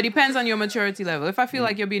 Yeah. So it depends on your maturity level. If I feel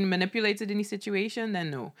like you're being manipulated in the situation,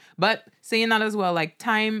 then no. But saying that as well, like,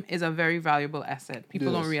 time is a very valuable asset.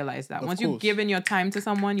 People don't realize that. Once you've given your time to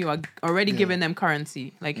someone, you are already giving them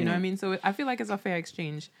currency. Like, you know what I mean? So I feel like it's a fair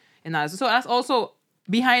exchange in that. So that's also...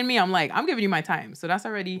 behind me, I'm like, I'm giving you my time. So that's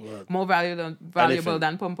already more valuable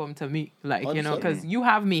than pum pum to me. Like, you know, because you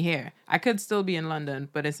have me here. I could still be in London,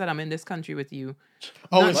 but instead I'm in this country with you.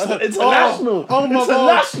 Oh, it's international. Oh my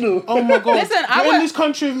god. Oh my god. Listen, you're in this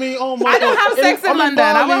country with me. Oh my god. I don't have sex in London.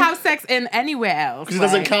 I will have sex in anywhere else. Because it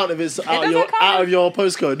doesn't count if it's out of your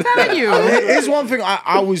postcode. I'm telling you. Here's one thing I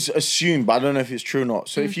always assume, but I don't know if it's true or not.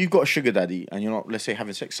 So if you've got a sugar daddy and you're not, let's say,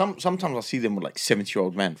 having sex, sometimes I see them with like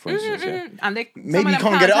 70-year-old men, for instance. And they maybe you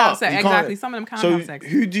can't get it up. Exactly. Some of them can't have sex.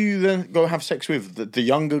 So who do you then go have sex with? The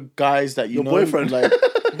younger guys that you know? Your boyfriend. Like,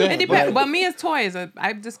 it depends. But me as toys,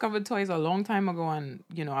 I've discovered toys a long time ago, and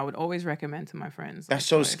you know, I would always recommend to my friends. That's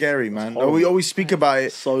so scary, man. We always speak about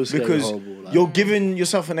it because you're giving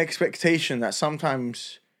yourself an expectation that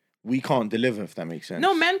sometimes we can't deliver, if that makes sense.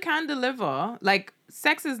 No, men can deliver. Like,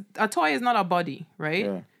 a toy is not a body, right?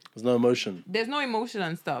 Yeah. There's no emotion. There's no emotion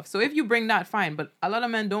and stuff. So if you bring that, fine. But a lot of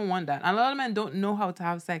men don't want that. And a lot of men don't know how to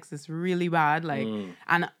have sex. It's really bad. Like,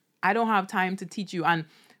 and I don't have time to teach you. And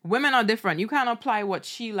women are different. You can't apply what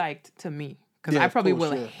she liked to me. Because I probably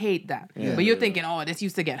will hate that. Yeah. But you're thinking, oh, this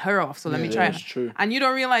used to get her off, so let me try it. True. And you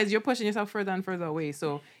don't realize you're pushing yourself further and further away.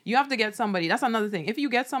 So you have to get somebody. That's another thing. If you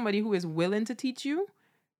get somebody who is willing to teach you,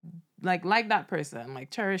 like that person,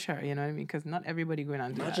 like cherish her, you know what I mean? Because not everybody going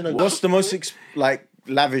on do that. What's the most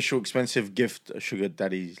lavish or expensive gift a sugar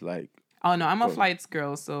daddy's like? Oh no, I'm a flights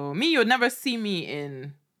girl, so you would never see me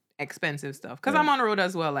in expensive stuff because I'm on the road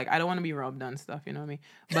as well. Like, I don't want to be robbed and stuff, you know what I mean?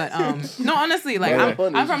 But no, honestly, like I'm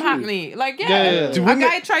from Hackney. Like, a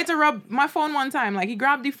guy tried to rob my phone one time. Like, he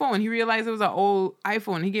grabbed the phone, he realized it was an old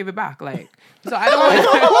iPhone, he gave it back. Like, so I don't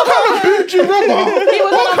what kind of dude you robber? He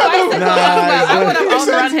was on a bicycle. I would have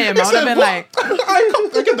outrun him. I would have been like,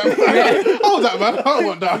 I get that, man. Hold that, man. I don't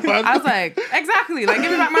want that, man. I was like, exactly. Like,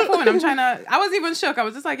 give me back my phone. I was even shook. I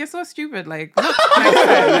was just like, you're so stupid. Like, look,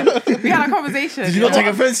 next time. We had a conversation. Did you not take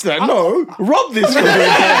offense to that? No. Rob this for me.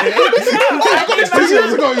 I got this 2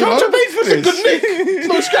 years ago, you know. Don't pay for this. It's a good nick. It's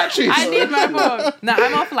no scratches. I need my phone. No,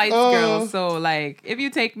 I'm a flights girl. So, like, if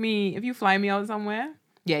you fly me out somewhere,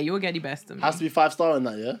 yeah, you will get the best of me. Has to be 5-star in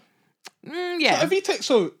that, yeah? Yeah. So if you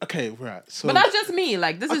take okay, right. So, but that's just me.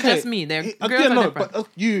 Like this is just me. They're girls are different. But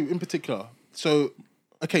you in particular. So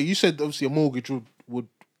okay, you said obviously a mortgage would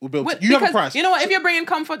be able to, you have a price. You know what? If you're bringing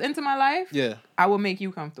comfort into my life, yeah, I will make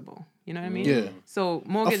you comfortable. You know what I mean? Yeah. So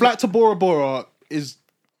mortgage. A flat to Bora Bora is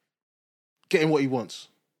getting what he wants.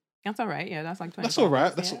 That's all right. Yeah, that's like 20. That's all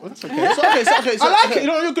right. That's okay. So, I like it. You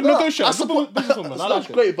know, you're a good negotiator. I support businesswoman. That's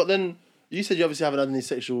great. But then you said you obviously haven't had any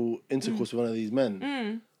sexual intercourse with one of these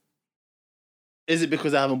men. Is it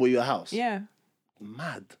because they haven't bought you a house? Yeah.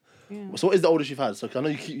 Mad. Yeah. So what is the oldest you've had? So I know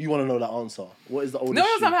you want to know that answer. What is the oldest? No,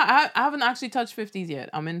 I haven't actually touched 50s yet.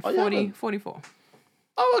 I'm in 44.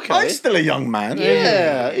 Oh, okay. I'm still a young man.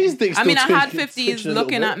 Yeah, he's dick still I had twitching 50s a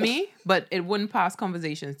looking little at me, but it wouldn't pass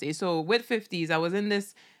conversation stage. So with 50s, I was in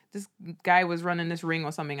this guy was running this ring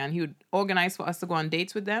or something, and he would organize for us to go on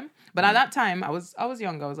dates with them. But at that time, I was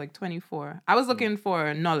young. I was like 24. I was looking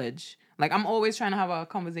for knowledge. Like I'm always trying to have a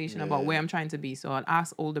conversation about where I'm trying to be. So I'd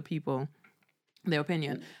ask older people their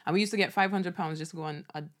opinion. And we used to get £500 just to go on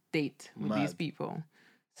a date with these people.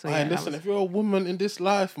 So hey, listen, if you're a woman in this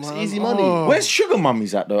life, man, it's easy money. Where's sugar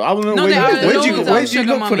mummies at though? I don't know. No, Where do you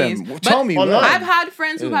look for them? But Tell me. I've had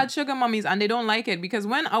friends who've had sugar mummies and they don't like it because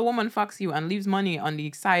when a woman fucks you and leaves money on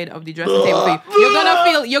the side of the dressing table for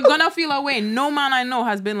you, you're gonna feel away. No man I know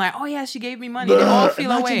has been like, oh yeah, she gave me money. They all feel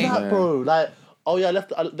away. That, bro. Like, oh yeah, I left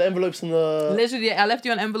the envelopes in the. Literally, I left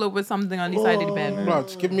you an envelope with something on the side of the bed. Bro,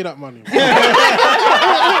 just give me that money.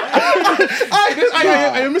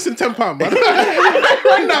 You're missing £10, man.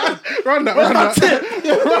 Run that.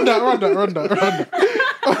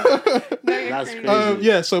 That's crazy.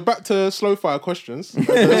 Yeah, so back to slow fire questions. That's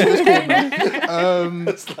what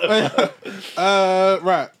it's called now.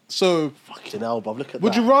 Right, so Fucking hell, Bob, look at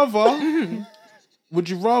would that.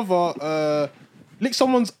 you rather lick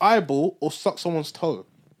someone's eyeball or suck someone's toe?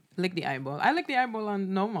 Lick the eyeball. I lick the eyeball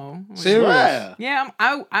on normal. Serious? Yeah,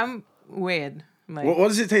 I'm weird. Like, What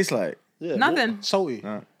does it taste like? Yeah, nothing. Salty.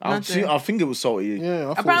 I think it was salty. Yeah.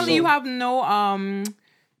 I thought Apparently, so. you have no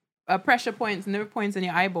pressure points, nerve points in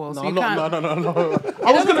your eyeballs. So you can't. No.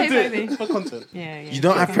 I was gonna do anything. it for content. Yeah. You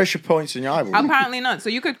don't have pressure points in your eyeball. Apparently not. So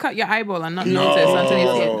you could cut your eyeball and not notice until you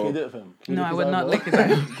see Can it. you do it for him? Can you No, lick I his would not eyeball? lick his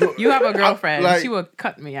eyeball. You have a girlfriend. like- She would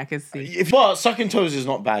cut me. I could see. But sucking toes is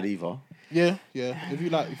not bad either. Yeah. If you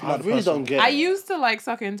like I the really person. don't get I it. used to like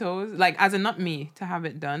sucking toes, like as in not me to have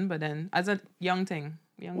it done, but then as a young thing.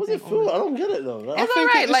 What's it feel? I don't get it though. Like, It's think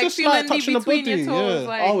alright, it's like just feeling like touching the between your body, toes. yeah.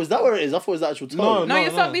 Like, oh, is that where it is? I thought it was the actual toe. no,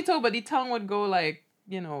 you suck the toe, but the tongue would go like,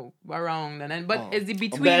 around and then. But it's the I'm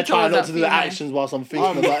between there toes trying not that to do feel the nice. actions whilst I'm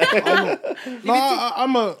thinking about it.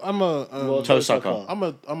 I'm a Toe sucker. I'm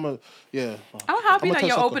a yeah. I'm happy I'm a that toe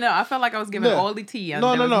you're sucker. opening up. I felt like I was giving Yeah. all the tea. And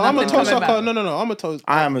No. there was I'm a nothing toe coming back. sucker. No. I'm a toe.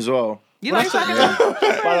 I am as well. You like sucking? By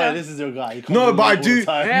the way, this is your guy. You can't No, do but that I all the do.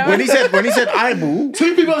 time. Yeah. When he said eyeball.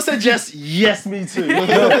 Two people have said yes. Yes, me too.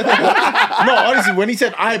 No, honestly, when he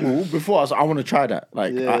said eyeball before, I was like, I want to try that.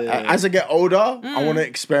 Like, Yeah. as I get older, I want to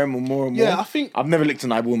experiment more and more. Yeah, I think I've never licked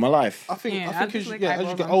an eyeball in my life. I think I as just you like as you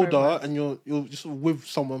eyeballs get on older purpose. and you're just with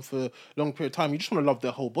someone for a long period of time, you just want to love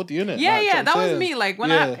their whole body, innit? Yeah, Like, yeah, that was saying? me. Like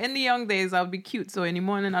when Yeah. in the young days, I'd be cute. So in the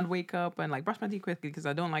morning, I'd wake up and like brush my teeth quickly because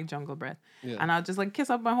I don't like jungle breath. Yeah. And I'd just like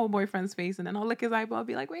kiss up my whole boyfriend's face and then I'll lick his eyeball. I'll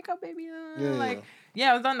be like, "Wake up, baby!" Yeah, Like,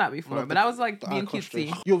 yeah, I've done that before, Love but the- I was like the being eye cutesy.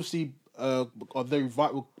 constraints. You obviously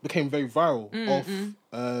became very viral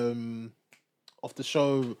off the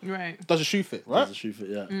show. Right. Does a shoe fit, right? That's the truth,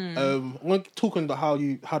 yeah. When talking about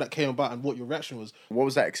how that came about and what your reaction was. What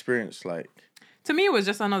was that experience like? To me, it was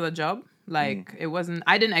just another job. Like it wasn't.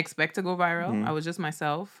 I didn't expect to go viral. I was just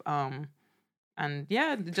myself. And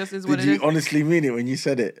yeah, it just is what Did it you is. honestly mean it when you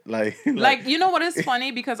said it? Like You know what is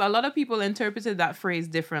funny? Because a lot of people interpreted that phrase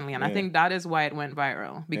differently. And I think that is why it went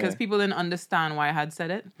viral. Because people didn't understand why I had said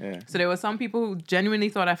it. Yeah. So there were some people who genuinely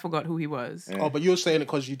thought I forgot who he was. Oh, but you're saying it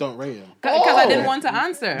because you don't rate him. Because I didn't want to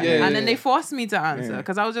answer. Yeah, and then yeah. they forced me to answer.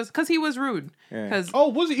 Because I was just... Because he was rude. Because Oh,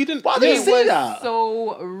 was it? You didn't. Why he didn't you was see that?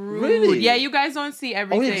 so rude. Really? Yeah, you guys don't see Oh,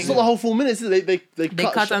 everything. yeah, it's not the whole 4 minutes. They They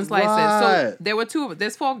cut and slice it. Right. So there were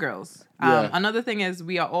there's 4 girls. Yeah. Another thing is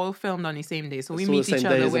we are all filmed on the same day. So we It's all meet the each same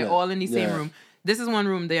other. day, We're isn't it? all in the same Yeah. room. This is one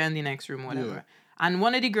room, they're in the next room, whatever. And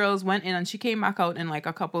one of the girls went in and she came back out in like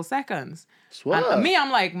a couple seconds. Swear. And me,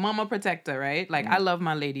 I'm like mama protector, right? Like I love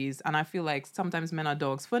my ladies and I feel like sometimes men are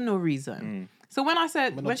dogs for no reason. So when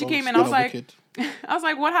she came in, I was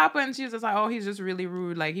like, what happened? She was just like, oh, he's just really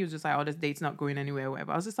rude. Like, he was just like, oh, this date's not going anywhere,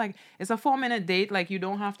 whatever. I was just like, it's a 4-minute date. Like, you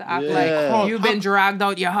don't have to act Yeah. like you've been dragged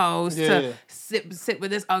out your house Yeah. to sit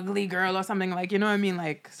with this ugly girl or something. Like, you know what I mean?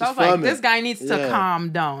 Like, so I was Just like, firm it. this guy needs to Yeah.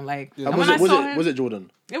 calm down. Like, And and was when I saw it him, was it Jordan?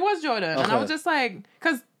 it was Jordan. And I Okay. was just like,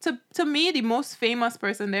 because to me, the most famous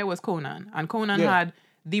person there was Conan. And Conan had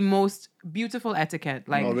the most beautiful etiquette.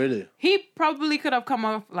 Like, oh, really? He probably could have come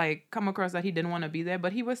across that he didn't want to be there,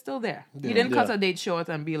 but he was still there. Yeah. He didn't cut a date short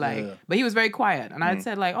and be like, but he was very quiet. And I'd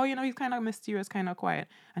said like, oh, he's kind of mysterious, kind of quiet.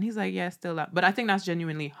 And he's like, yeah, still that. But I think that's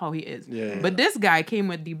genuinely how he is. Yeah. But this guy came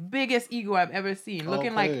with the biggest ego I've ever seen,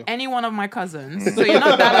 looking like any one of my cousins. So you're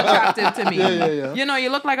not that attractive to me. Yeah.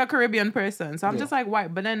 You look like a Caribbean person. So I'm just like, why?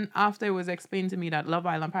 But then after it was explained to me that Love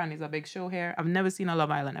Island apparently is a big show here. I've never seen a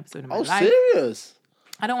Love Island episode in my life. Oh, serious?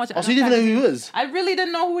 I don't watch it. Oh, so you didn't know who he was? I really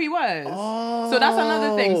didn't know who he was. Oh. So that's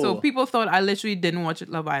another thing. So people thought I literally didn't watch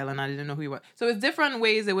Love Island. I didn't know who he was. So it's different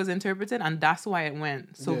ways it was interpreted, and that's why it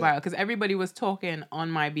went so viral. Because everybody was talking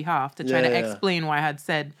on my behalf to try to explain why I had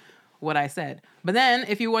said what I said. But then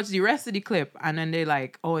if you watch the rest of the clip, and then they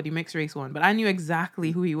like, oh, the mixed race one. But I knew exactly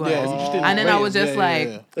who he was. And then I was just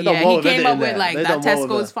he came up with like that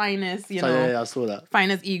Tesco's finest, I saw that.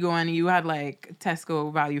 Finest ego, and you had like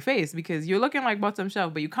Tesco value face because you're looking like bottom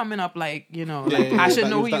shelf, but you coming up like, I should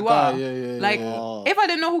know who you are. If I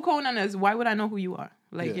didn't know who Conan is, why would I know who you are?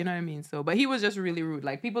 Like, you know what I mean? So, but he was just really rude.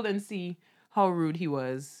 Like, people didn't see how rude he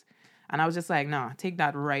was. And I was just like, nah, take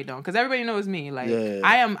that right down. Because everybody knows me. Like,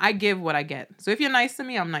 I give what I get. So if you're nice to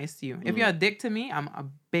me, I'm nice to you. If you're a dick to me, I'm a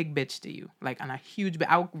big bitch to you. Like, and a huge bitch.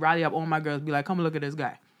 I'll rally up all my girls, be like, come look at this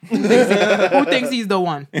guy. Who thinks he's the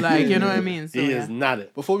one? Like, you know what I mean? So, he is not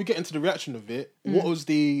it. Before we get into the reaction of it, what was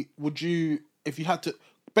if you had to,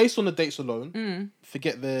 based on the dates alone,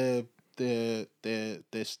 forget their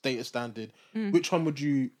status standard, which one would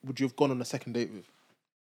you have gone on a second date with?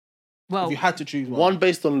 Well, if you had to choose one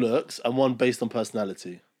based on looks and one based on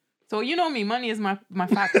personality. So you know me, money is my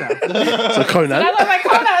factor. So Conan. So that's like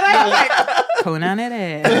Conan. I was like, Conan it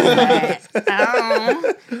is. Like,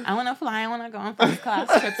 I want to fly. I want to go on first class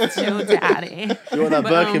trips to your daddy. You want that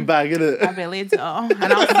Birkin bag, innit? I really do.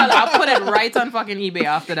 And I'll put it right on fucking eBay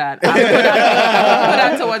after that. I'll put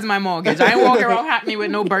that towards my mortgage. I ain't walking around Hackney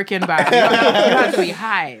with no Birkin bag. You have to be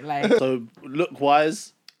high. Like, so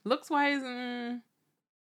looks-wise? Looks-wise,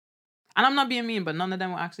 and I'm not being mean, but none of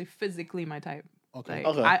them were actually physically my type. Okay.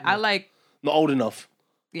 Like, I like... Not old enough.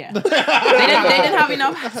 Yeah. they didn't have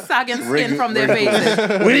enough sagging skin from their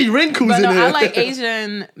faces. We need wrinkles in here. I like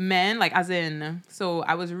Asian men, like as in... So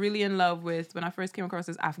I was really in love with... When I first came across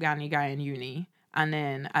this Afghani guy in uni. And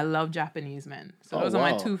then I love Japanese men. So those are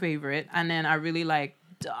my two favorite. And then I really like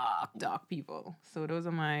dark people. So those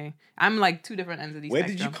are my... I'm like two different ends of these. Where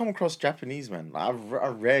did you come across Japanese men? Like, I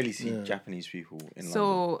rarely see Japanese people in London.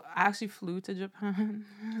 So I actually flew to Japan.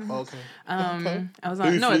 Okay. I was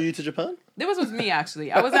Who flew you to Japan? This was me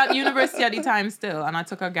actually. I was at university at the time still, and I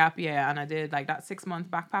took a gap year and I did like that 6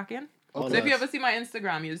 month backpacking. So if you ever see my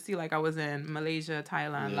Instagram, you'll see like I was in Malaysia,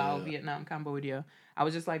 Thailand, Laos, Vietnam, Cambodia. I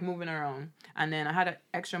was just like moving around. And then I had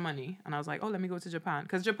extra money and I was like, oh, let me go to Japan.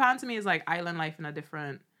 Because Japan to me is like island life in a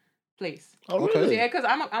different place. Oh, really? So, yeah, because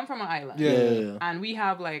I'm from an island. Yeah. And we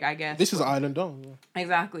have like, I guess... This is an island, don't yeah.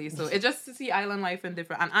 Exactly. So it's just to see island life in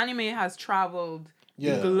different... And anime has traveled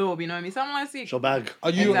the globe, you know what I mean? So I'm like, see... Your bag. Are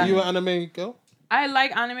you an anime girl? I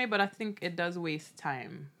like anime, but I think it does waste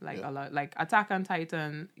time. Like a lot. Like Attack on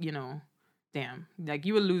Titan, damn. Like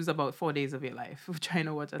you will lose about 4 days of your life trying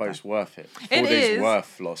to watch Attack. But it's worth it. 4 It days is.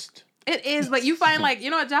 worth lost. It is, but you find like,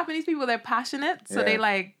 Japanese people, they're passionate. So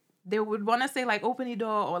they would want to say like, open the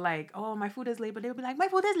door or like, oh, my food is late. But they would be like, my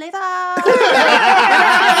food is later. You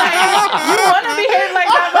want to behave like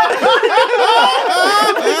that.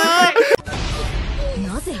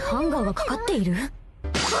 なぜハンガーがかかっている？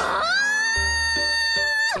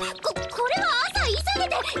これは朝急げ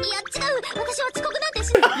て。いや違う。私は遅刻なんて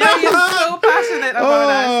しない。Yeah, you're so passionate about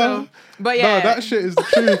that. So, but yeah, no, that shit is the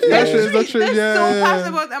truth. That shit is the truth. They're so passionate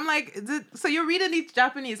about. I'm like, so you're reading these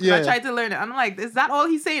Japanese? Because I tried to learn it. I'm like, is that all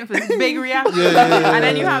he's saying for this big reaction? And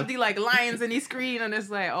then you have the like lines in the screen, and it's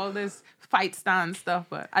like all this fight stance stuff.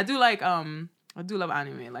 But I do like I do love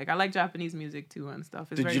anime. Like I like Japanese music too and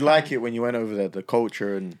stuff. It's Did you like it when you went over there? The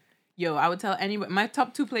culture and. Yo, I would tell anybody, my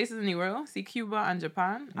top 2 places in the world, see Cuba and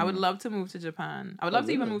Japan. I would love to move to Japan. I would love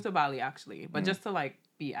to even move to Bali, actually. But just to, like,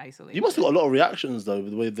 be isolated. You must have got a lot of reactions, though,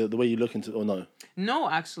 the way you look into it, or no? No,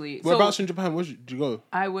 actually. Whereabouts in Japan did you go?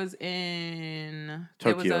 I was in...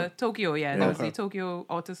 Tokyo. There was Tokyo, yeah. There was the Tokyo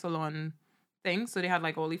Auto Salon thing. So they had,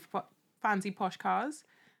 like, all these fancy posh cars.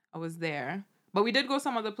 I was there. But we did go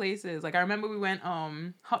some other places. Like, I remember we went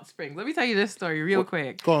Hot Springs. Let me tell you this story real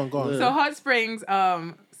quick. Go on. So Hot Springs...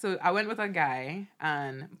 So I went with a guy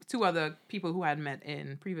and 2 other people who I had met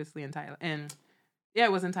previously in Thailand.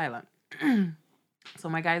 It was in Thailand. So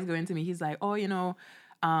my guy's going to me. He's like, oh, you're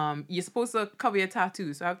supposed to cover your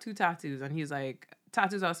tattoos. So I have 2 tattoos. And he's like,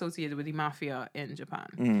 tattoos are associated with the mafia in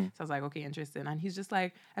Japan. So I was like, okay, interesting. And he's just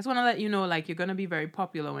like, I just want to let you know, like, you're going to be very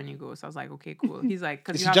popular when you go. So I was like, okay, cool. He's like,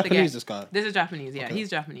 because you have Japanese, to this guy? This is Japanese, yeah. Okay. He's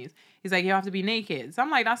Japanese. He's like, you have to be naked. So I'm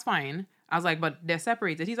like, that's fine. I was like, but they're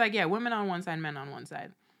separated. He's like, yeah, women on one side, men on one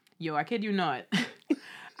side. Yo, I kid you not.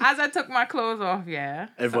 As I took my clothes off,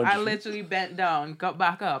 so I literally bent down, got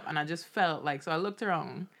back up, and I just felt like, so I looked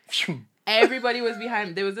around. Everybody was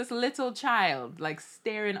behind. There was this little child, like,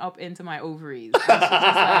 staring up into my ovaries.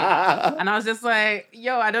 And I was just like,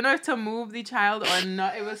 yo, I don't know if to move the child or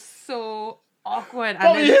not. It was so awkward.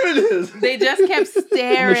 And they just kept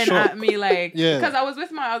staring at me, like, because I was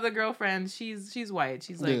with my other girlfriend. She's white.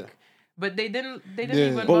 She's like, but they didn't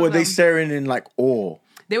even. But were they staring in, like, awe?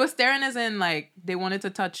 They were staring as in, like, they wanted to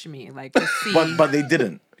touch me, like, to see. But they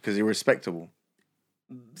didn't, because you're respectable.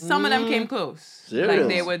 Some of them came close. Serious? Like,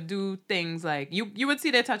 they would do things like, you would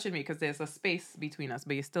see they're touching me because there's a space between us,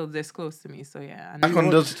 but you're still this close to me. So, yeah. Back on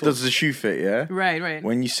does the shoe fit, yeah? Right.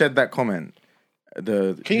 When you said that comment,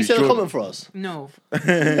 can you say the comment for us? No.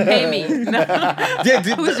 Pay me. No.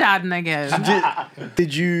 Who's Jordan again?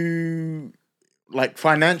 Did you, like,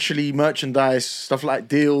 financially, merchandise, stuff like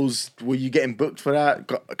deals, were you getting booked for that?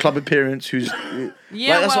 Got a club appearance?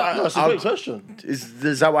 Yeah, that's a great question.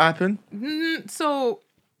 Is that what happened? So,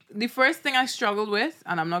 the first thing I struggled with,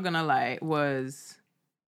 and I'm not gonna lie, was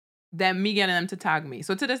me getting them to tag me.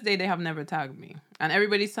 So to this day, they have never tagged me. And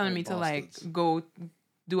everybody's telling me bastards. to, like, go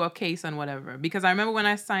do a case and whatever. Because I remember when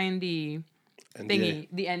I signed the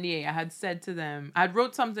NDA, I had said to them, I had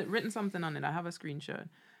written something on it. I have a screenshot.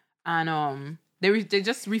 And they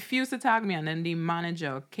just refused to tag me. And then the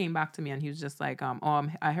manager came back to me and he was just like,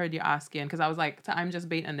 I heard you asking. Because I was like, I'm just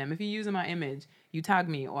baiting them. If you're using my image, you tag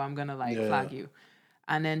me or I'm going to, like, flag you.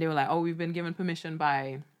 And then they were like, oh, we've been given permission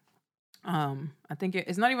by, I think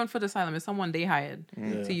it's not even Foot Asylum. It's someone they hired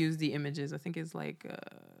to use the images. I think it's like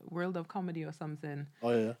World of Comedy or something. Oh,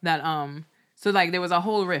 yeah. That, so, like, there was a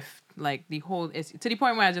whole rift, like, to the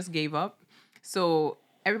point where I just gave up. So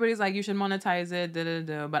everybody's like, you should monetize it,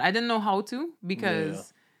 but I didn't know how to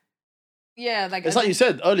because, like... It's like you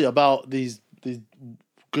said earlier about these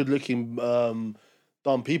good-looking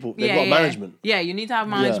dumb people. They've got management. Yeah, you need to have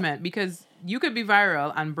management because you could be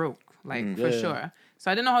viral and broke, like, for sure. So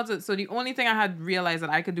I didn't know how to... So the only thing I had realized that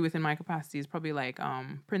I could do within my capacity is probably, like,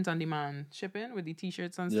 print-on-demand shipping with the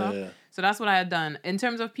T-shirts and stuff. Yeah. So that's what I had done. In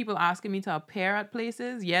terms of people asking me to appear at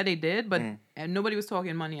places, they did, but nobody was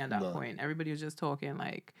talking money at that point. Everybody was just talking,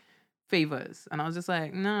 like, favors. And I was just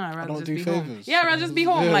like, nah, I'd rather just be home. Yeah, I'd rather just be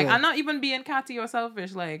home. Like, I'm not even being catty or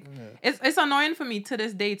selfish. Like, it's annoying for me to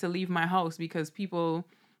this day to leave my house because people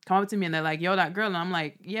come up to me and they're like, yo, that girl. And I'm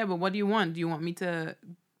like, yeah, but what do you want? Do you want me to...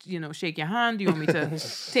 shake your hand? Do you want me to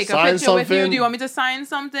take a picture with you? Do you want me to sign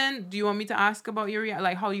something? Do you want me to ask about your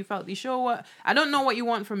like how you felt the show? What I don't know what you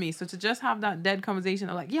want from me. So to just have that dead conversation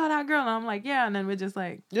of like, yo, that girl, and I'm like, yeah, and then we're just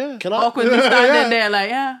like, awkwardly standing there, like,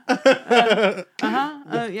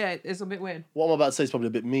 it's a bit weird. What I'm about to say is probably a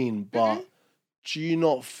bit mean, but do you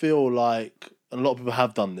not feel like, and a lot of people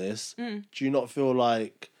have done this, do you not feel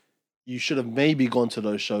like you should have maybe gone to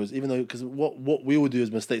those shows, even though, because what we all do as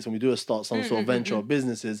mistakes when we do start some sort of venture or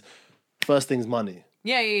business is, first thing's money.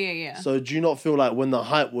 Yeah. So do you not feel like when the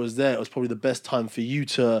hype was there, it was probably the best time for you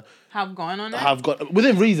to have gone on it?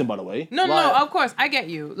 Within reason, by the way. No, of course, I get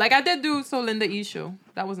you. Like, I did do Linda E's show.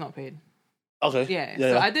 That was not paid. Okay. Yeah.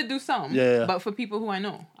 So I did do some. Yeah. But for people who I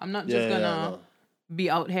know. I'm not just gonna be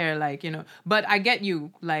out here, like, But I get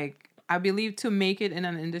you. Like, I believe to make it in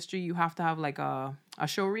an industry, you have to have, like, a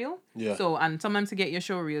show reel. Yeah. So, and sometimes to get your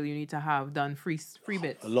show reel, you need to have done free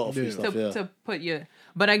bits. A lot of free stuff, to put your...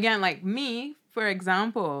 But again, like me, for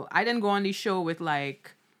example, I didn't go on the show with,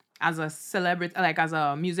 like, as a celebrity, like, as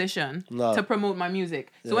a musician to promote my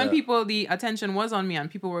music. So when the attention was on me and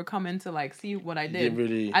people were coming to, like, see what I did,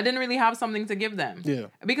 I didn't really have something to give them. Yeah.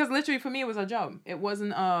 Because literally for me, it was a job. It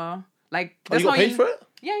wasn't, like... Oh, you got paid for it?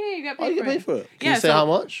 Yeah, you get paid for it. Oh, you get paid for it? Can you say how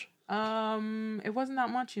much? It wasn't that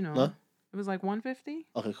much, No? It was like $150.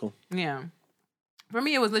 Okay, cool. Yeah. For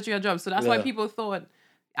me, it was literally a job. So that's why people thought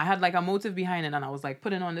I had, like, a motive behind it and I was, like,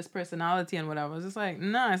 putting on this personality and whatever. I was just like,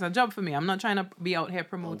 nah, it's a job for me. I'm not trying to be out here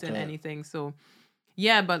promoting anything. So,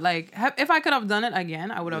 yeah, but, like, if I could have done it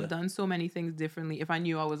again, I would have done so many things differently if I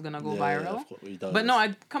knew I was going to go viral. But no,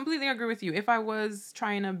 I completely agree with you. If I was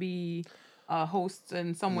trying to be a host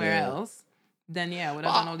in somewhere else, then, I would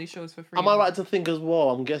have done all these shows for free. Am I right to think as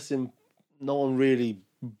well? I'm guessing no one really...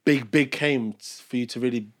 big came for you to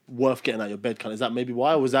really worth getting out your bed. Is that maybe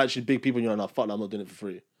why? Or was it actually big people and you're like, fuck, I'm not doing it for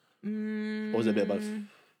free? Or was it a bit of both?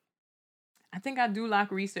 I think I do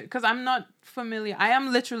lack research because I'm not familiar. I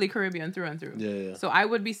am literally Caribbean through and through. Yeah. So I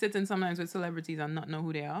would be sitting sometimes with celebrities and not know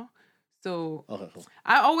who they are. So Okay, cool.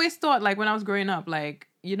 I always thought, like, when I was growing up, like,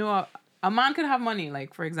 you know, a man could have money,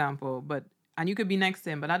 like, for example, and you could be next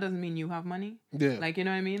to him, but that doesn't mean you have money. Yeah. Like, you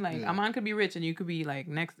know what I mean? Like, a man could be rich and you could be, like,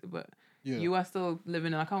 next, but you are still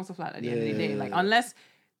living in a council flat at the end of the day. Like, unless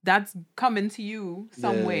that's coming to you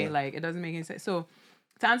some way, like, it doesn't make any sense. So,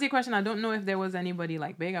 to answer your question, I don't know if there was anybody,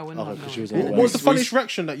 like, big. I wouldn't have known. What was the funniest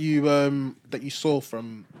reaction that you saw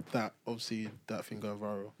from that, obviously, that thing going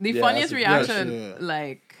viral? The funniest reaction,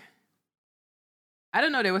 like... I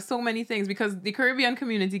don't know. There were so many things because the Caribbean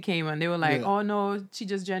community came and they were like, "Oh no, she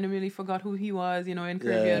just genuinely forgot who he was." You know, in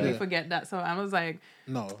Caribbean we forget that. So I was like,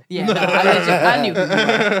 "No, I knew."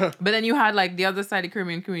 But then you had like the other side of the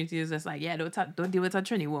Caribbean community is just like, "Yeah, don't deal with a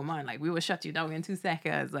Trini woman. Like we will shut you down in 2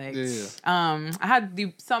 seconds." Like, I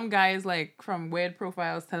had some guys like from weird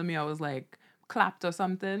profiles tell me I was like clapped or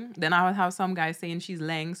something. Then I would have some guys saying she's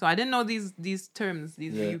leng. So I didn't know these terms,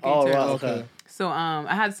 these UK terms. Right, okay. So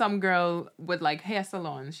I had some girl with like hair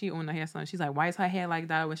salon. She owned a hair salon. She's like, why is her hair like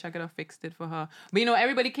that? I wish I could have fixed it for her. But you know,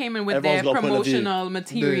 everybody came in with their promotional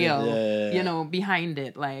material, you know, behind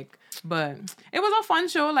it. Like, but it was a fun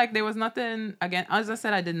show. Like there was nothing, again, as I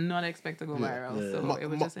said, I did not expect to go viral. So it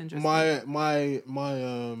was just interesting.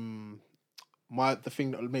 The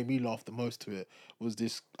thing that made me laugh the most to it was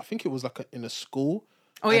this. I think it was like in a school.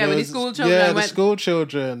 Oh yeah, with the school children. Yeah, the school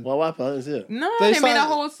children. What happened? I didn't see it. No, they made a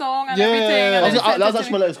whole song and everything. And that was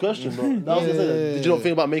actually my next question, bro. Did you not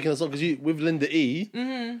think about making a song? Because with Linda E,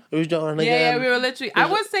 it was just we were literally. I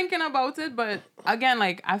was thinking about it, but again,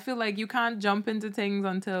 like I feel like you can't jump into things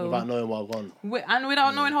until without knowing what I've gone and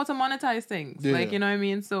without knowing how to monetize things. Yeah. Like you know what I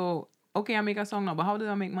mean. So. Okay, I make a song now, but how do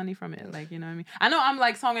I make money from it? Like, you know what I mean? I know I'm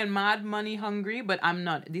like songing mad money hungry, but I'm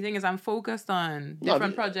not. The thing is, I'm focused on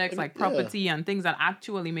different projects like property and things that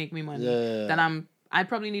actually make me money. That I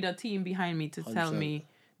probably need a team behind me to 100%. Tell me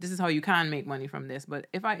this is how you can make money from this. But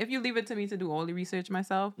if you leave it to me to do all the research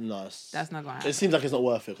myself, that's not going to happen. It seems like it's not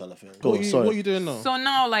worth it, kind of thing. What are you doing now? So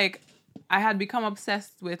now, like, I had become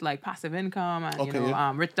obsessed with like passive income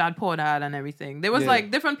and Rich Dad Poor Dad and everything. There was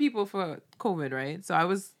like different people for COVID, right? So I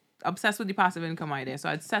was obsessed with the passive income idea. So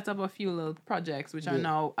I'd set up a few little projects which are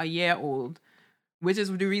now a year old, which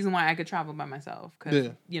is the reason why I could travel by myself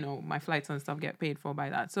because you know my flights and stuff get paid for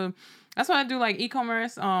by that. So that's what I do, like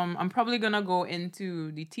e-commerce. I'm probably gonna go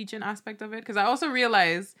into the teaching aspect of it because I also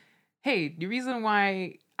realized, hey, the reason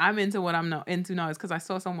why I'm into what I'm not into now is because I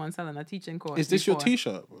saw someone selling a teaching course. Is this your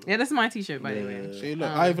t-shirt? Yeah, this is my t-shirt, by the way. See, look,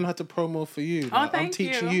 I even had to promo for you. Like, thank I'm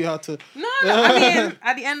teaching you how to... No, I mean,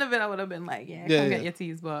 at the end of it, I would have been like, come get your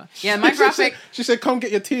tees. But yeah, my graphic... she said, come get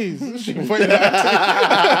your tees. She can point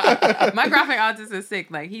that my graphic artist is sick.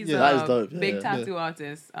 Like, he's a big tattoo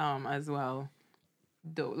artist as well.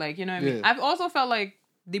 Though, like, you know what I mean? I've also felt like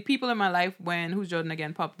the people in my life when Who's Jordan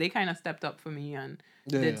Again popped, they kind of stepped up for me and...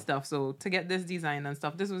 did stuff. So to get this design and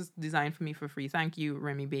stuff, this was designed for me for free. Thank you,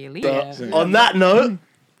 Remy Bailey. On that note,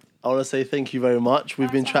 I want to say thank you very much.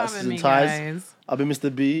 We've been Tracksuits Ties. Guys. I've been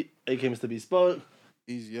Mr. B, aka Mr. B Spoke.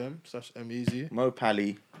 Easy M/M Easy. Mo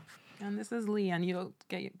Pally. And this is Lee, and you'll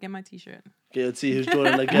get my t-shirt. Get your T, Who's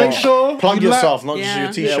Jordan Again. Make sure plug yourself, not just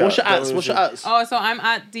your t-shirt. Yeah, what's your ads? What's your ads? Oh, so I'm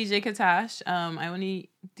at DJ Katash. I only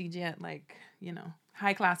DJ at like, you know,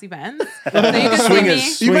 high class events. So you can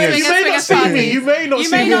Swingers. You may not see me. You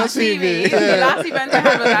may not see me. The last event I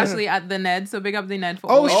had was actually at the Ned, so big up the Ned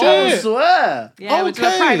for shit. I swear. Yeah, which is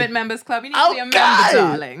a private members club. You need to be a member,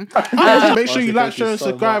 darling. Make sure you like, share, and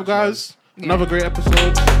subscribe, guys. Another great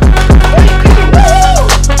episode.